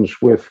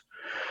problems with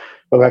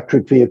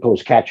electric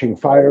vehicles catching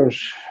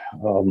fires,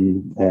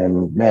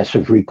 and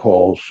massive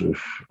recalls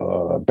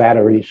of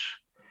batteries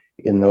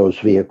in those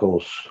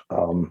vehicles.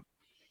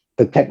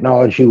 The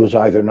technology was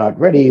either not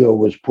ready or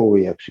was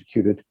poorly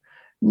executed.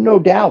 No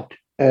doubt,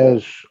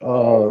 as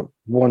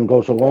one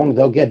goes along,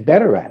 they'll get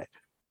better at it.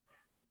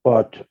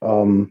 But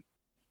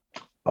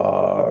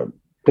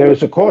there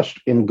is a cost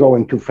in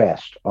going too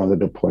fast on the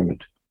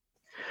deployment.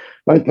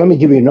 Let me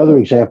give you another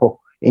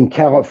example. In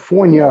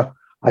California,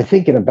 I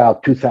think in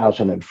about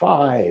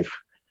 2005,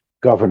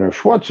 Governor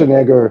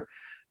Schwarzenegger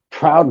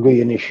proudly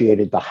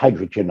initiated the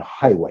hydrogen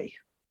highway.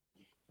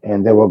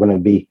 And there were going to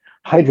be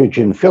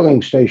hydrogen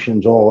filling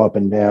stations all up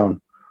and down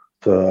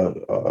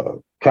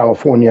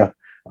California,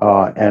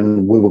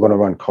 and we were going to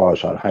run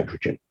cars on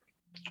hydrogen.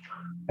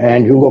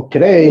 And you look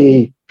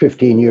today,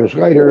 15 years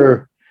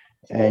later,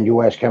 and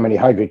you ask how many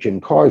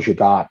hydrogen cars you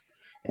got,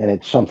 and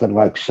it's something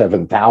like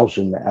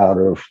 7,000 out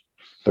of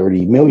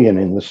 30 million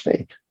in the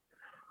state.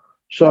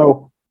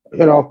 So,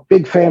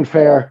 big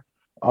fanfare,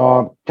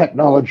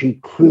 technology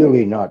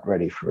clearly not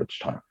ready for its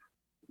time.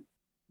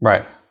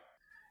 Right.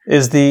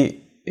 Is the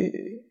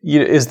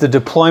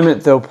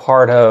deployment, though,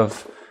 part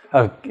of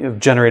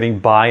generating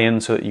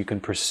buy-in so that you can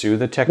pursue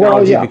the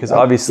technology? Because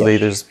obviously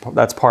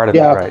that's part of it,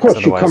 right? Of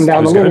course, you come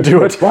down the learning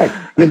curve. Right.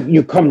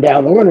 You come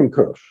down the learning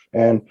curve.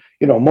 And,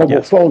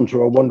 mobile phones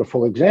are a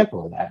wonderful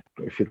example of that,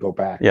 if you go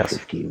back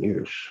 15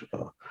 years.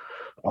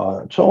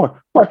 And so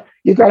on. But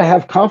you got to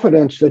have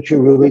confidence that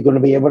you're really going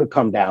to be able to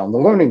come down the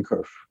learning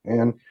curve.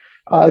 And,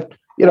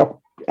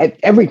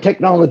 every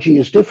technology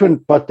is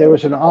different, but there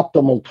is an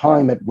optimal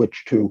time at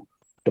which to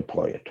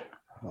deploy it.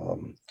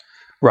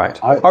 Right.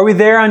 Are we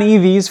there on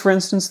EVs, for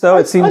instance, though?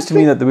 It seems to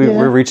me that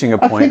we're reaching a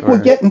point I think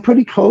we're getting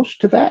pretty close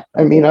to that.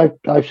 I mean,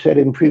 I've said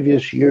in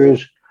previous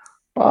years,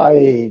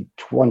 by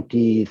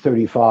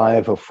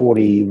 2035 or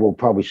 40, we'll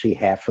probably see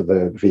half of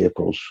the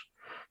vehicles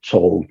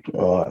sold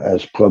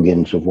as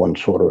plug-ins of one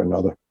sort or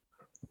another.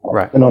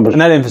 Right. And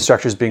that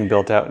infrastructure is being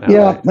built out now.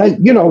 Yeah. Right?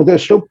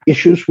 There's still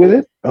issues with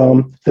it.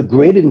 The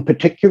grid in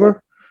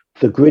particular,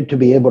 the grid to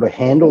be able to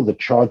handle the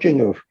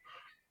charging of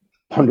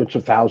hundreds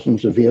of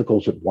thousands of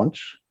vehicles at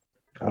once,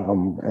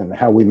 and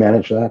how we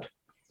manage that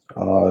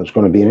is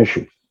going to be an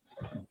issue.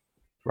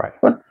 Right.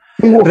 But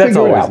that's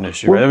always an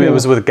issue, right? I mean, it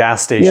was with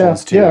gas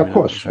stations too. Yeah, of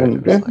course.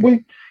 And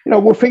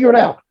we'll figure it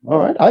out. All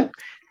right. I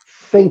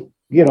think,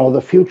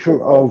 the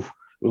future of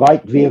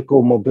light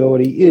vehicle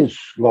mobility is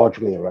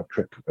largely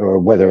electric, or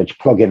whether it's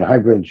plug-in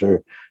hybrids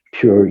or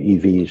pure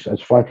EVs,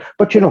 that's fine.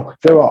 But,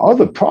 there are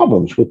other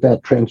problems with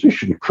that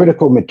transition.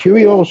 Critical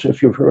materials,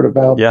 if you've heard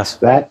about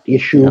that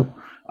issue.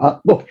 Yeah.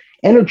 Look,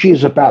 energy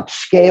is about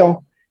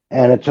scale,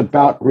 and it's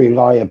about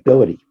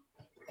reliability.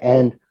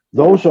 And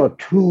those are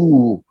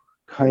two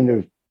kind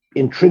of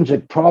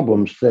intrinsic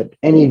problems that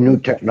any new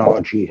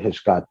technology has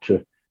got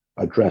to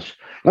address.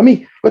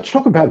 Let's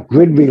talk about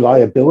grid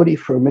reliability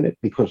for a minute,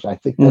 because I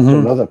think that's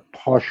another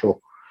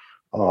partial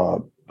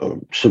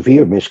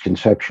severe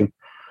misconception.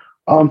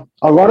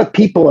 A lot of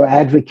people are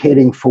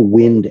advocating for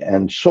wind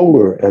and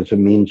solar as a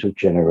means of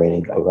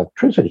generating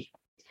electricity.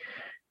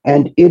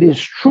 And it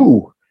is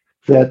true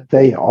that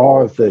they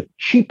are the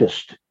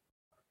cheapest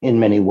in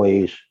many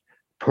ways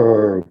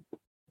per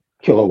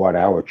kilowatt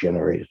hour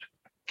generated.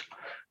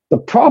 The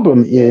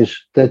problem is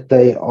that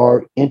they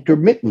are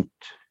intermittent,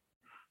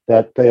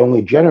 that they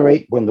only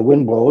generate when the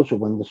wind blows or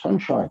when the sun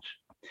shines.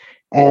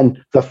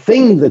 And the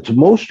thing that's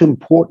most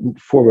important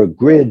for a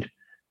grid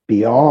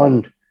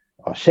beyond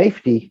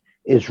safety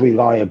is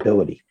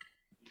reliability.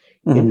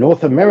 Mm-hmm. In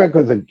North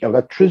America, the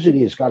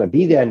electricity has got to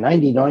be there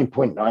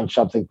 99.9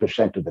 something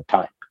percent of the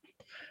time.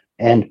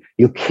 And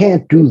you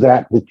can't do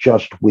that with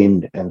just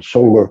wind and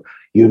solar.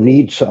 You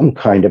need some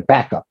kind of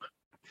backup.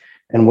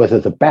 And whether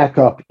the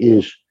backup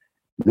is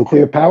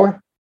nuclear power,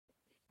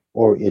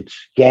 or it's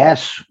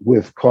gas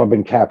with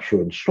carbon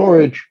capture and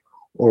storage,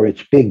 or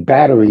it's big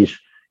batteries,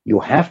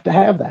 you have to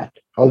have that.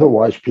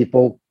 Otherwise,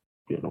 people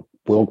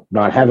will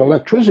not have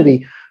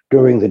electricity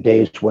during the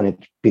days when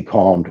it's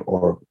becalmed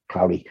or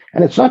cloudy.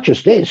 And it's not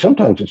just days.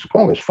 Sometimes it's as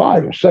long as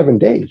 5 or 7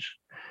 days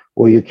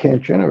where you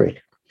can't generate.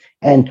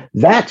 And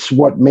that's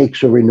what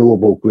makes a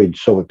renewable grid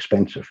so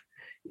expensive,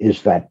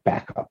 is that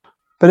backup.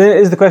 But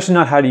is the question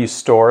not how do you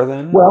store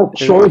then? Well,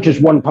 storage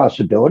is one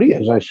possibility.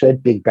 As I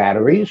said, big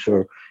batteries,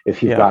 or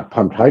if you've got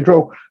pumped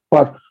hydro.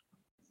 But,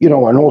 an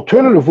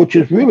alternative, which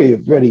is really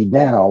ready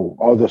now,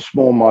 are the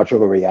small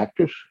modular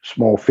reactors,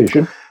 small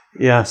fission.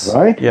 Yes.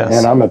 Right? Yes.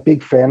 And I'm a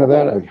big fan of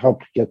that. I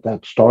helped get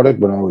that started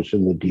when I was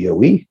in the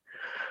DOE.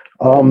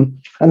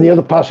 And the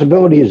other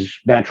possibility is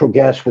natural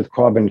gas with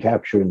carbon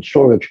capture and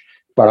storage.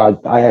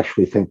 But I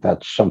actually think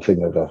that's something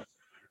that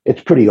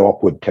it's pretty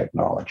awkward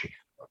technology.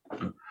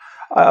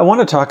 I want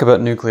to talk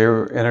about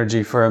nuclear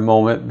energy for a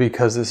moment,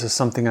 because this is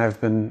something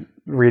I've been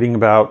reading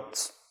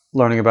about,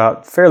 learning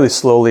about fairly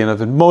slowly, and I've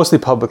been mostly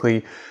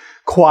publicly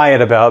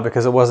quiet about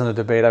because it wasn't a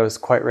debate I was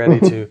quite ready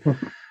to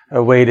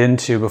wade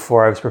into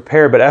before I was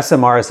prepared. But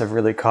SMRs have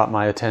really caught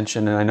my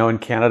attention, and I know in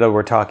Canada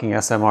we're talking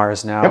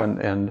SMRs now. Yep.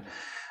 and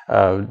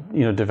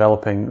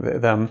developing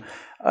them.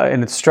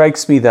 And it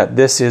strikes me that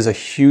this is a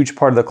huge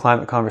part of the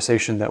climate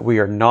conversation that we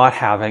are not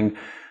having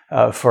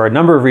for a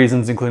number of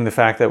reasons, including the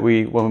fact that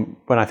when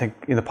I think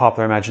in the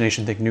popular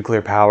imagination, think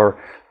nuclear power,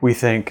 we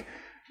think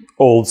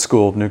old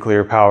school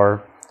nuclear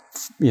power,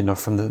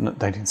 from the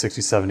 1960s,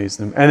 70s.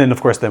 And then,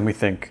 of course, then we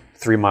think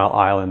 3 Mile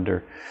Island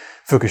or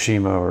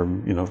Fukushima or,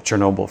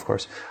 Chernobyl, of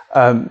course.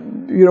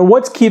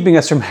 What's keeping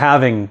us from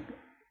having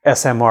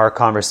SMR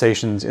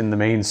conversations in the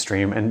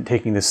mainstream and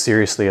taking this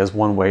seriously as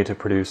one way to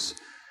produce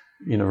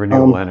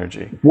renewable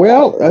energy?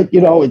 Well,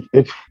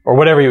 it's or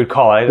whatever you would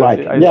call it. Right.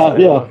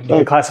 You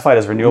can classify it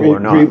as renewable or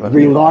not.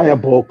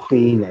 Reliable,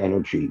 clean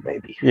energy,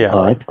 maybe. Yeah.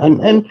 All right.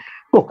 And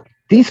look,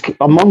 these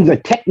among the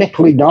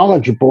technically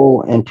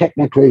knowledgeable and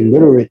technically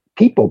literate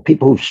people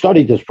who've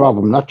studied this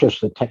problem, not just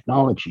the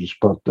technologies,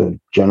 but the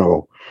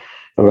general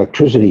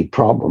electricity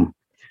problem,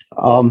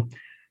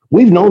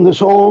 we've known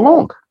this all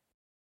along.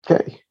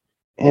 Okay.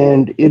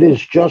 And it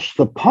is just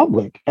the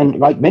public, and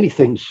like many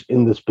things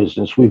in this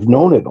business, we've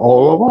known it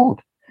all along.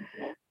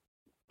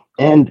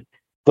 And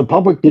the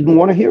public didn't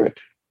want to hear it.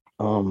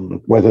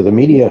 Whether the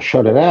media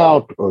shut it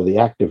out or the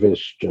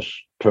activists just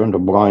turned a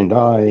blind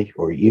eye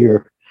or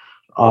ear,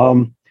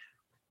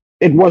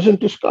 it wasn't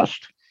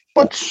discussed.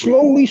 But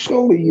slowly,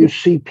 you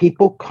see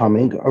people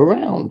coming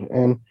around,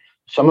 and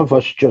some of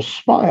us just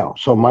smile.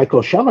 So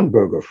Michael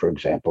Shellenberger, for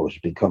example, has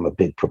become a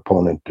big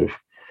proponent of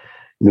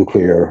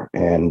nuclear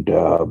and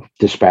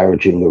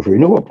disparaging of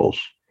renewables.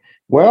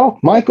 Well,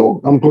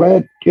 Michael, I'm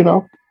glad,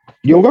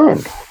 you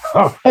learned.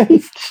 All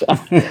right?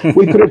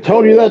 We could have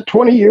told you that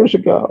 20 years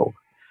ago.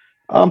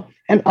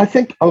 And I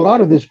think a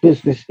lot of this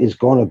business is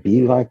going to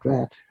be like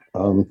that.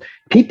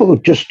 People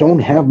just don't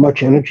have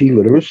much energy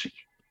literacy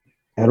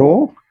at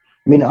all.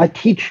 I mean, I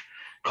teach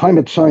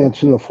climate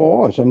science in the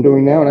fall, as I'm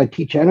doing now, and I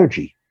teach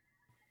energy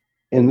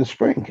in the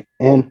spring.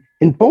 And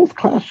in both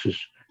classes,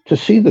 to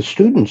see the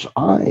students'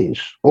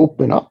 eyes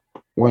open up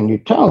when you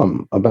tell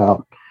them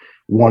about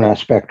one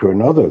aspect or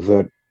another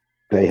that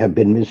they have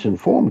been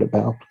misinformed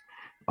about,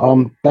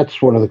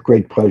 that's one of the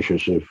great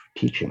pleasures of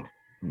teaching.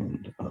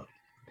 And,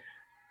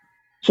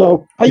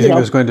 so I think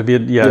there's going to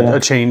be a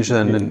change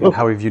then in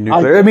how we view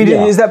nuclear.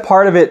 Is that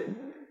part of it?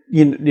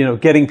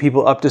 Getting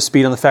people up to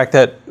speed on the fact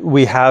that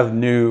we have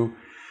new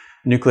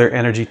nuclear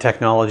energy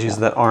technologies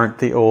that aren't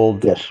the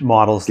old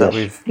models that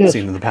we've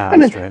seen in the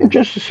past, right? In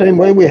just the same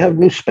way we have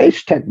new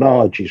space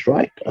technologies,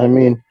 right? I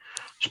mean,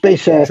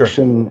 SpaceX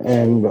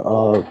and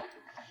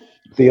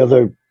the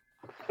other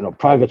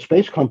private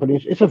space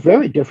companies, it's a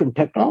very different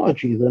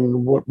technology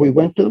than what we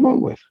went to the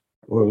moon with,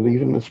 or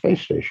even the space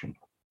station.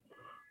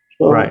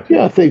 So,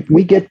 I think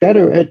we get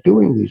better at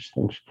doing these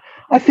things.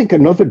 I think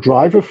another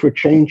driver for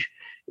change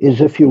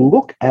is if you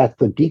look at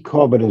the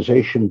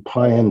decarbonization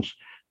plans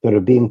that are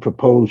being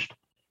proposed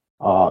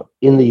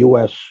in the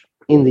US,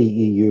 in the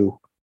EU,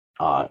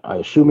 I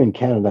assume in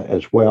Canada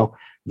as well,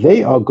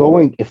 they are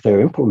going, if they're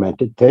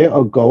implemented, they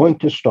are going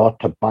to start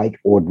to bite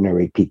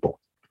ordinary people.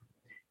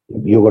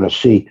 You're going to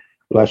see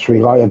less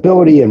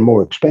reliability and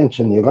more expense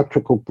in the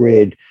electrical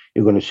grid.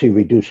 You're going to see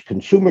reduced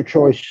consumer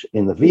choice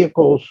in the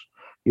vehicles.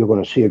 You're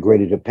going to see a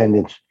greater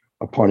dependence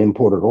upon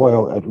imported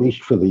oil, at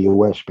least for the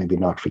US, maybe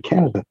not for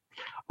Canada.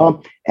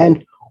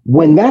 And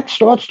when that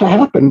starts to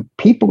happen,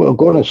 people are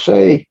going to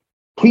say,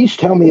 please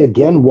tell me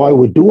again why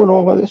we're doing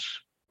all of this.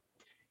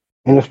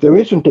 And if there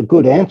isn't a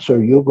good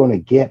answer, you're going to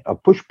get a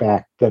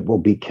pushback that will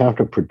be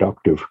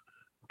counterproductive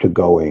to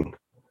going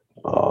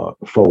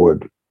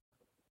forward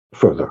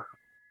further.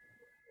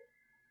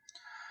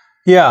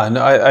 Yeah,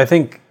 no, I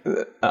think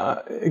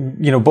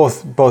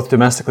both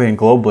domestically and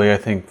globally, I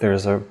think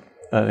there's an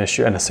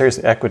issue and a serious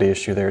equity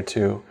issue there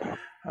too.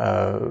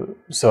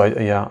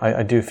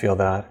 I do feel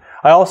that.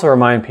 I also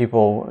remind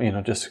people,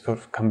 just to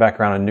come back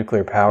around on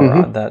nuclear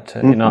power, that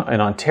in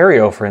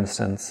Ontario, for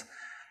instance,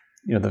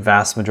 the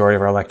vast majority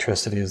of our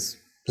electricity is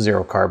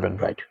zero carbon,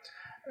 right?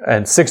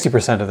 And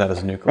 60% of that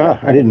is nuclear.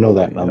 I didn't know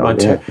that number.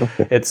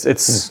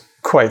 It's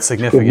quite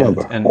significant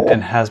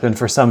and has been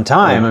for some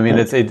time. I mean,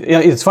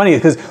 it's funny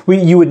because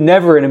you would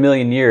never in a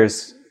million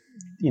years,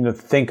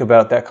 think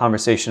about that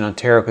conversation in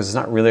Ontario, because it's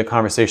not really a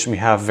conversation we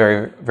have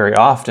very, very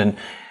often.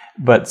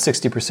 But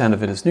 60%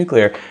 of it is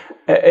nuclear,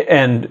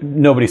 and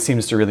nobody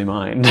seems to really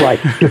mind. Right?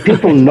 Do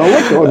people know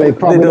it, or they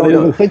probably don't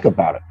even think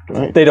about it?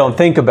 Right? They don't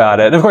think about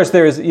it. And of course,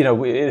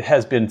 it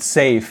has been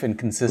safe and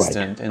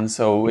consistent, right. And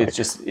so it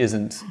just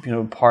isn't,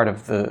 part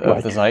of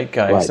the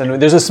zeitgeist. Right.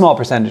 And there's a small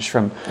percentage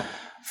from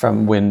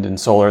wind and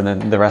solar, and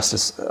then the rest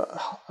is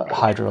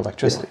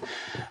hydroelectricity.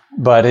 Yeah.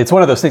 But it's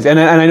one of those things, and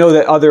I know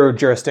that other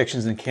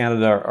jurisdictions in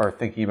Canada are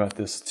thinking about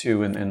this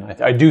too, and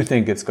I do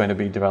think it's going to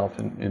be developed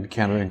in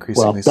Canada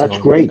increasingly. Well,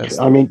 that's great.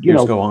 I mean,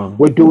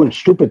 we're doing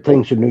stupid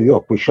things in New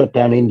York. We shut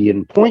down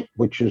Indian Point,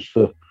 which is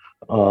the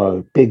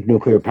big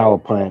nuclear power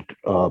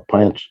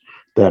plants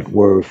that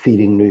were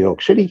feeding New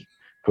York City,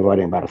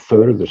 providing about a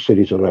third of the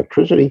city's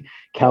electricity.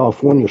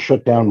 California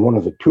shut down one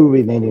of the two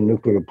remaining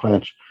nuclear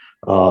plants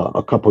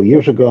a couple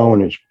years ago,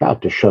 and it's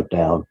about to shut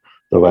down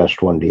the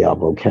last one,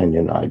 Diablo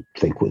Canyon, I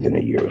think within a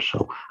year or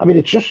so. I mean,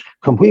 it's just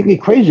completely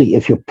crazy.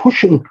 If you're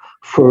pushing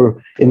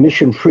for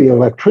emission-free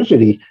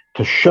electricity,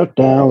 to shut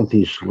down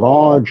these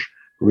large,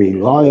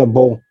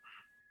 reliable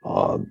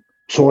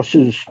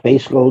sources,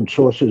 baseload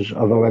sources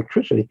of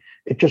electricity,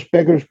 it just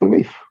beggars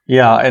belief.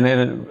 Yeah,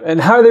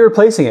 and how are they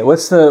replacing it?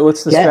 What's the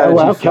strategy?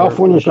 Well,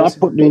 California's not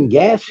putting in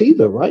gas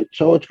either, right?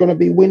 So it's going to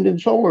be wind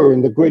and solar,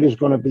 and the grid is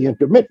going to be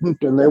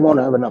intermittent, and they won't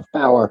have enough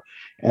power,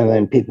 and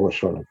then people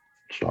are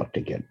start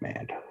to get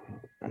mad,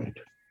 right?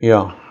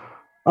 Yeah.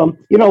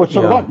 It's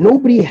a lot.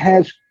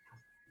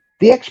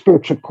 The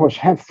experts, of course,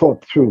 have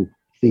thought through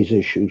these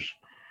issues.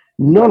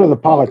 None of the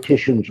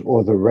politicians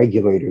or the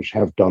regulators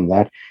have done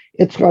that.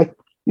 It's like,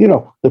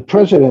 the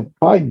President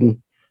Biden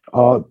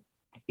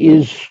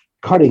is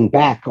cutting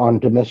back on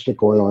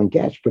domestic oil and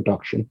gas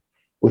production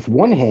with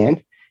one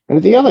hand, and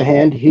with the other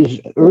hand, he's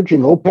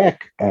urging OPEC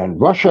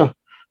and Russia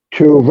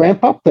to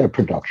ramp up their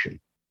production.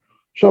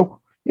 So,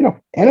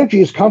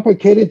 energy is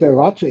complicated. There are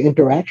lots of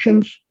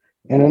interactions.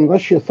 And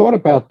unless you thought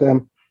about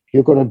them,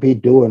 you're going to be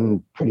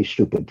doing pretty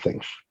stupid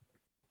things.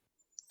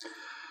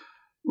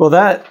 Well,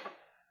 that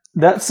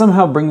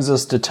somehow brings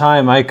us to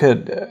time. I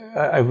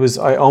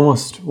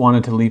almost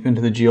wanted to leap into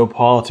the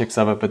geopolitics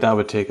of it, but that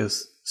would take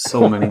us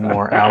so many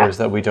more hours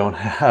that we don't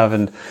have.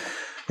 And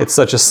it's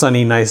such a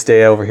sunny, nice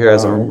day over here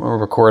as we're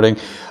recording.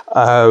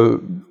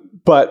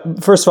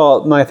 But first of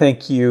all, my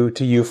thank you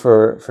to you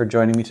for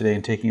joining me today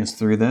and taking us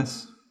through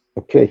this.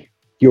 Okay,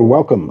 you're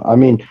welcome. I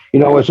mean,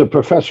 as a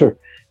professor,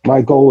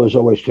 my goal is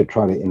always to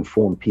try to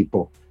inform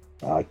people,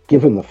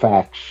 given the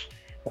facts,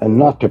 and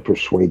not to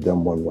persuade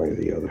them one way or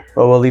the other.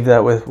 Well, we'll leave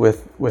that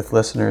with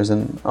listeners,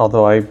 and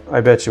although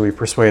I bet you we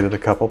persuaded a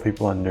couple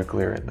people on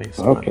nuclear at least.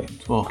 Okay,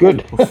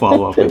 good. We'll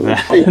follow up with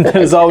that. And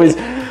as always,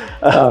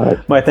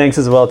 my thanks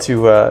as well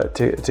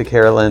to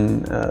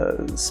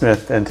Carolyn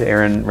Smith and to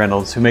Aaron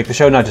Reynolds, who make the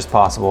show not just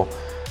possible,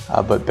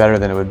 but better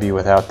than it would be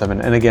without them.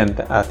 And again,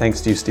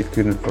 thanks to you, Steve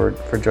Koonin,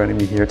 for joining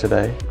me here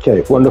today.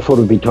 Okay, wonderful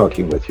to be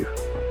talking with you.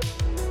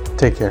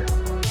 Take care.